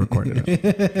 I recorded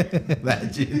it.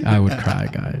 Imagine. I would cry,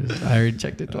 guys. I already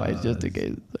checked it twice just in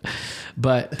case.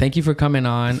 But thank you for coming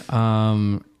on.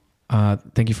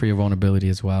 Thank you for your vulnerability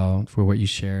as well, for what you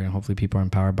share, and hopefully people are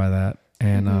empowered by that.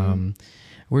 And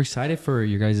we're excited for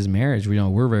your guys' marriage. We know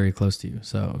we're very close to you,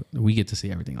 so we get to see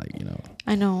everything, like, you know.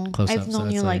 I know. Close I've up, known so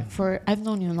you it's like- I've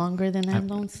known you longer than I've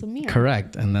known Samir.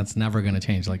 Correct, and that's never gonna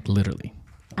change. Like, literally,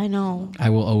 I know. I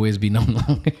will always be known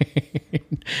longer.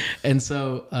 And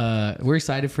so we're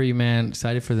excited for you, man.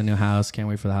 Excited for the new house. Can't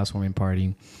wait for the housewarming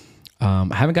party. I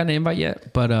haven't gotten an invite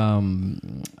yet, but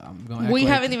I'm gonna. We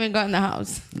haven't even gotten the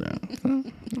house. No.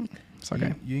 It's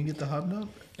okay. You didn't get the hobnob?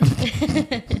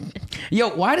 Yo,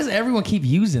 why does everyone keep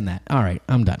using that? All right,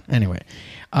 I'm done. Anyway,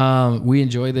 we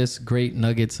enjoy this great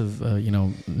nuggets of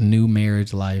new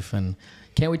marriage life, and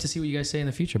can't wait to see what you guys say in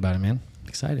the future about it, man.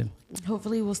 Excited.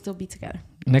 Hopefully, we'll still be together.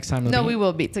 Next time. No, we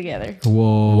will be together.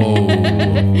 Whoa.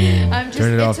 I'm just.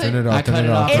 Turn it off, turn it off, I turn cut it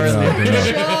it off. off turn it off, turn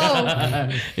it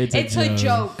off. It's a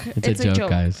joke. It's a joke,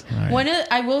 guys. All right.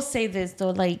 I will say this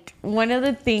though, like one of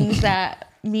the things that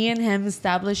me and him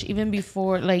established even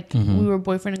before, like we were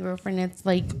boyfriend and girlfriend, it's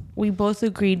like we both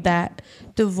agreed that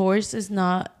divorce is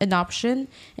not an option,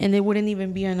 and it wouldn't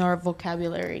even be in our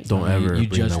vocabulary. Don't ever You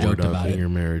bring just that word joked up about in it. your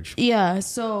marriage. Yeah,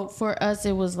 so for us,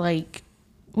 it was like,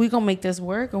 we gonna make this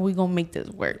work, or we gonna make this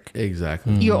work.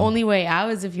 Exactly. Your only way out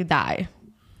is if you die.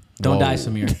 Don't Whoa. die,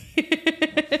 Samir.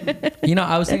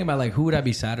 I was thinking about, like, who would I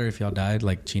be sadder if y'all died,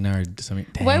 like Chyna or Samir?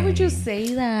 Why would you Dang.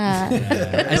 say that?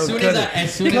 As soon as I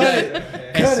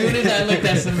looked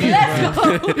at Samir, bro.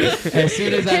 As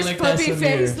soon as I His looked at puppy Samir,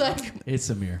 face, like, it's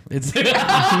Samir. It's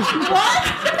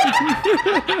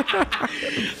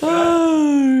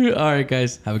what? all right,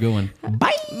 guys. Have a good one.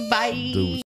 Bye. Bye. Dude.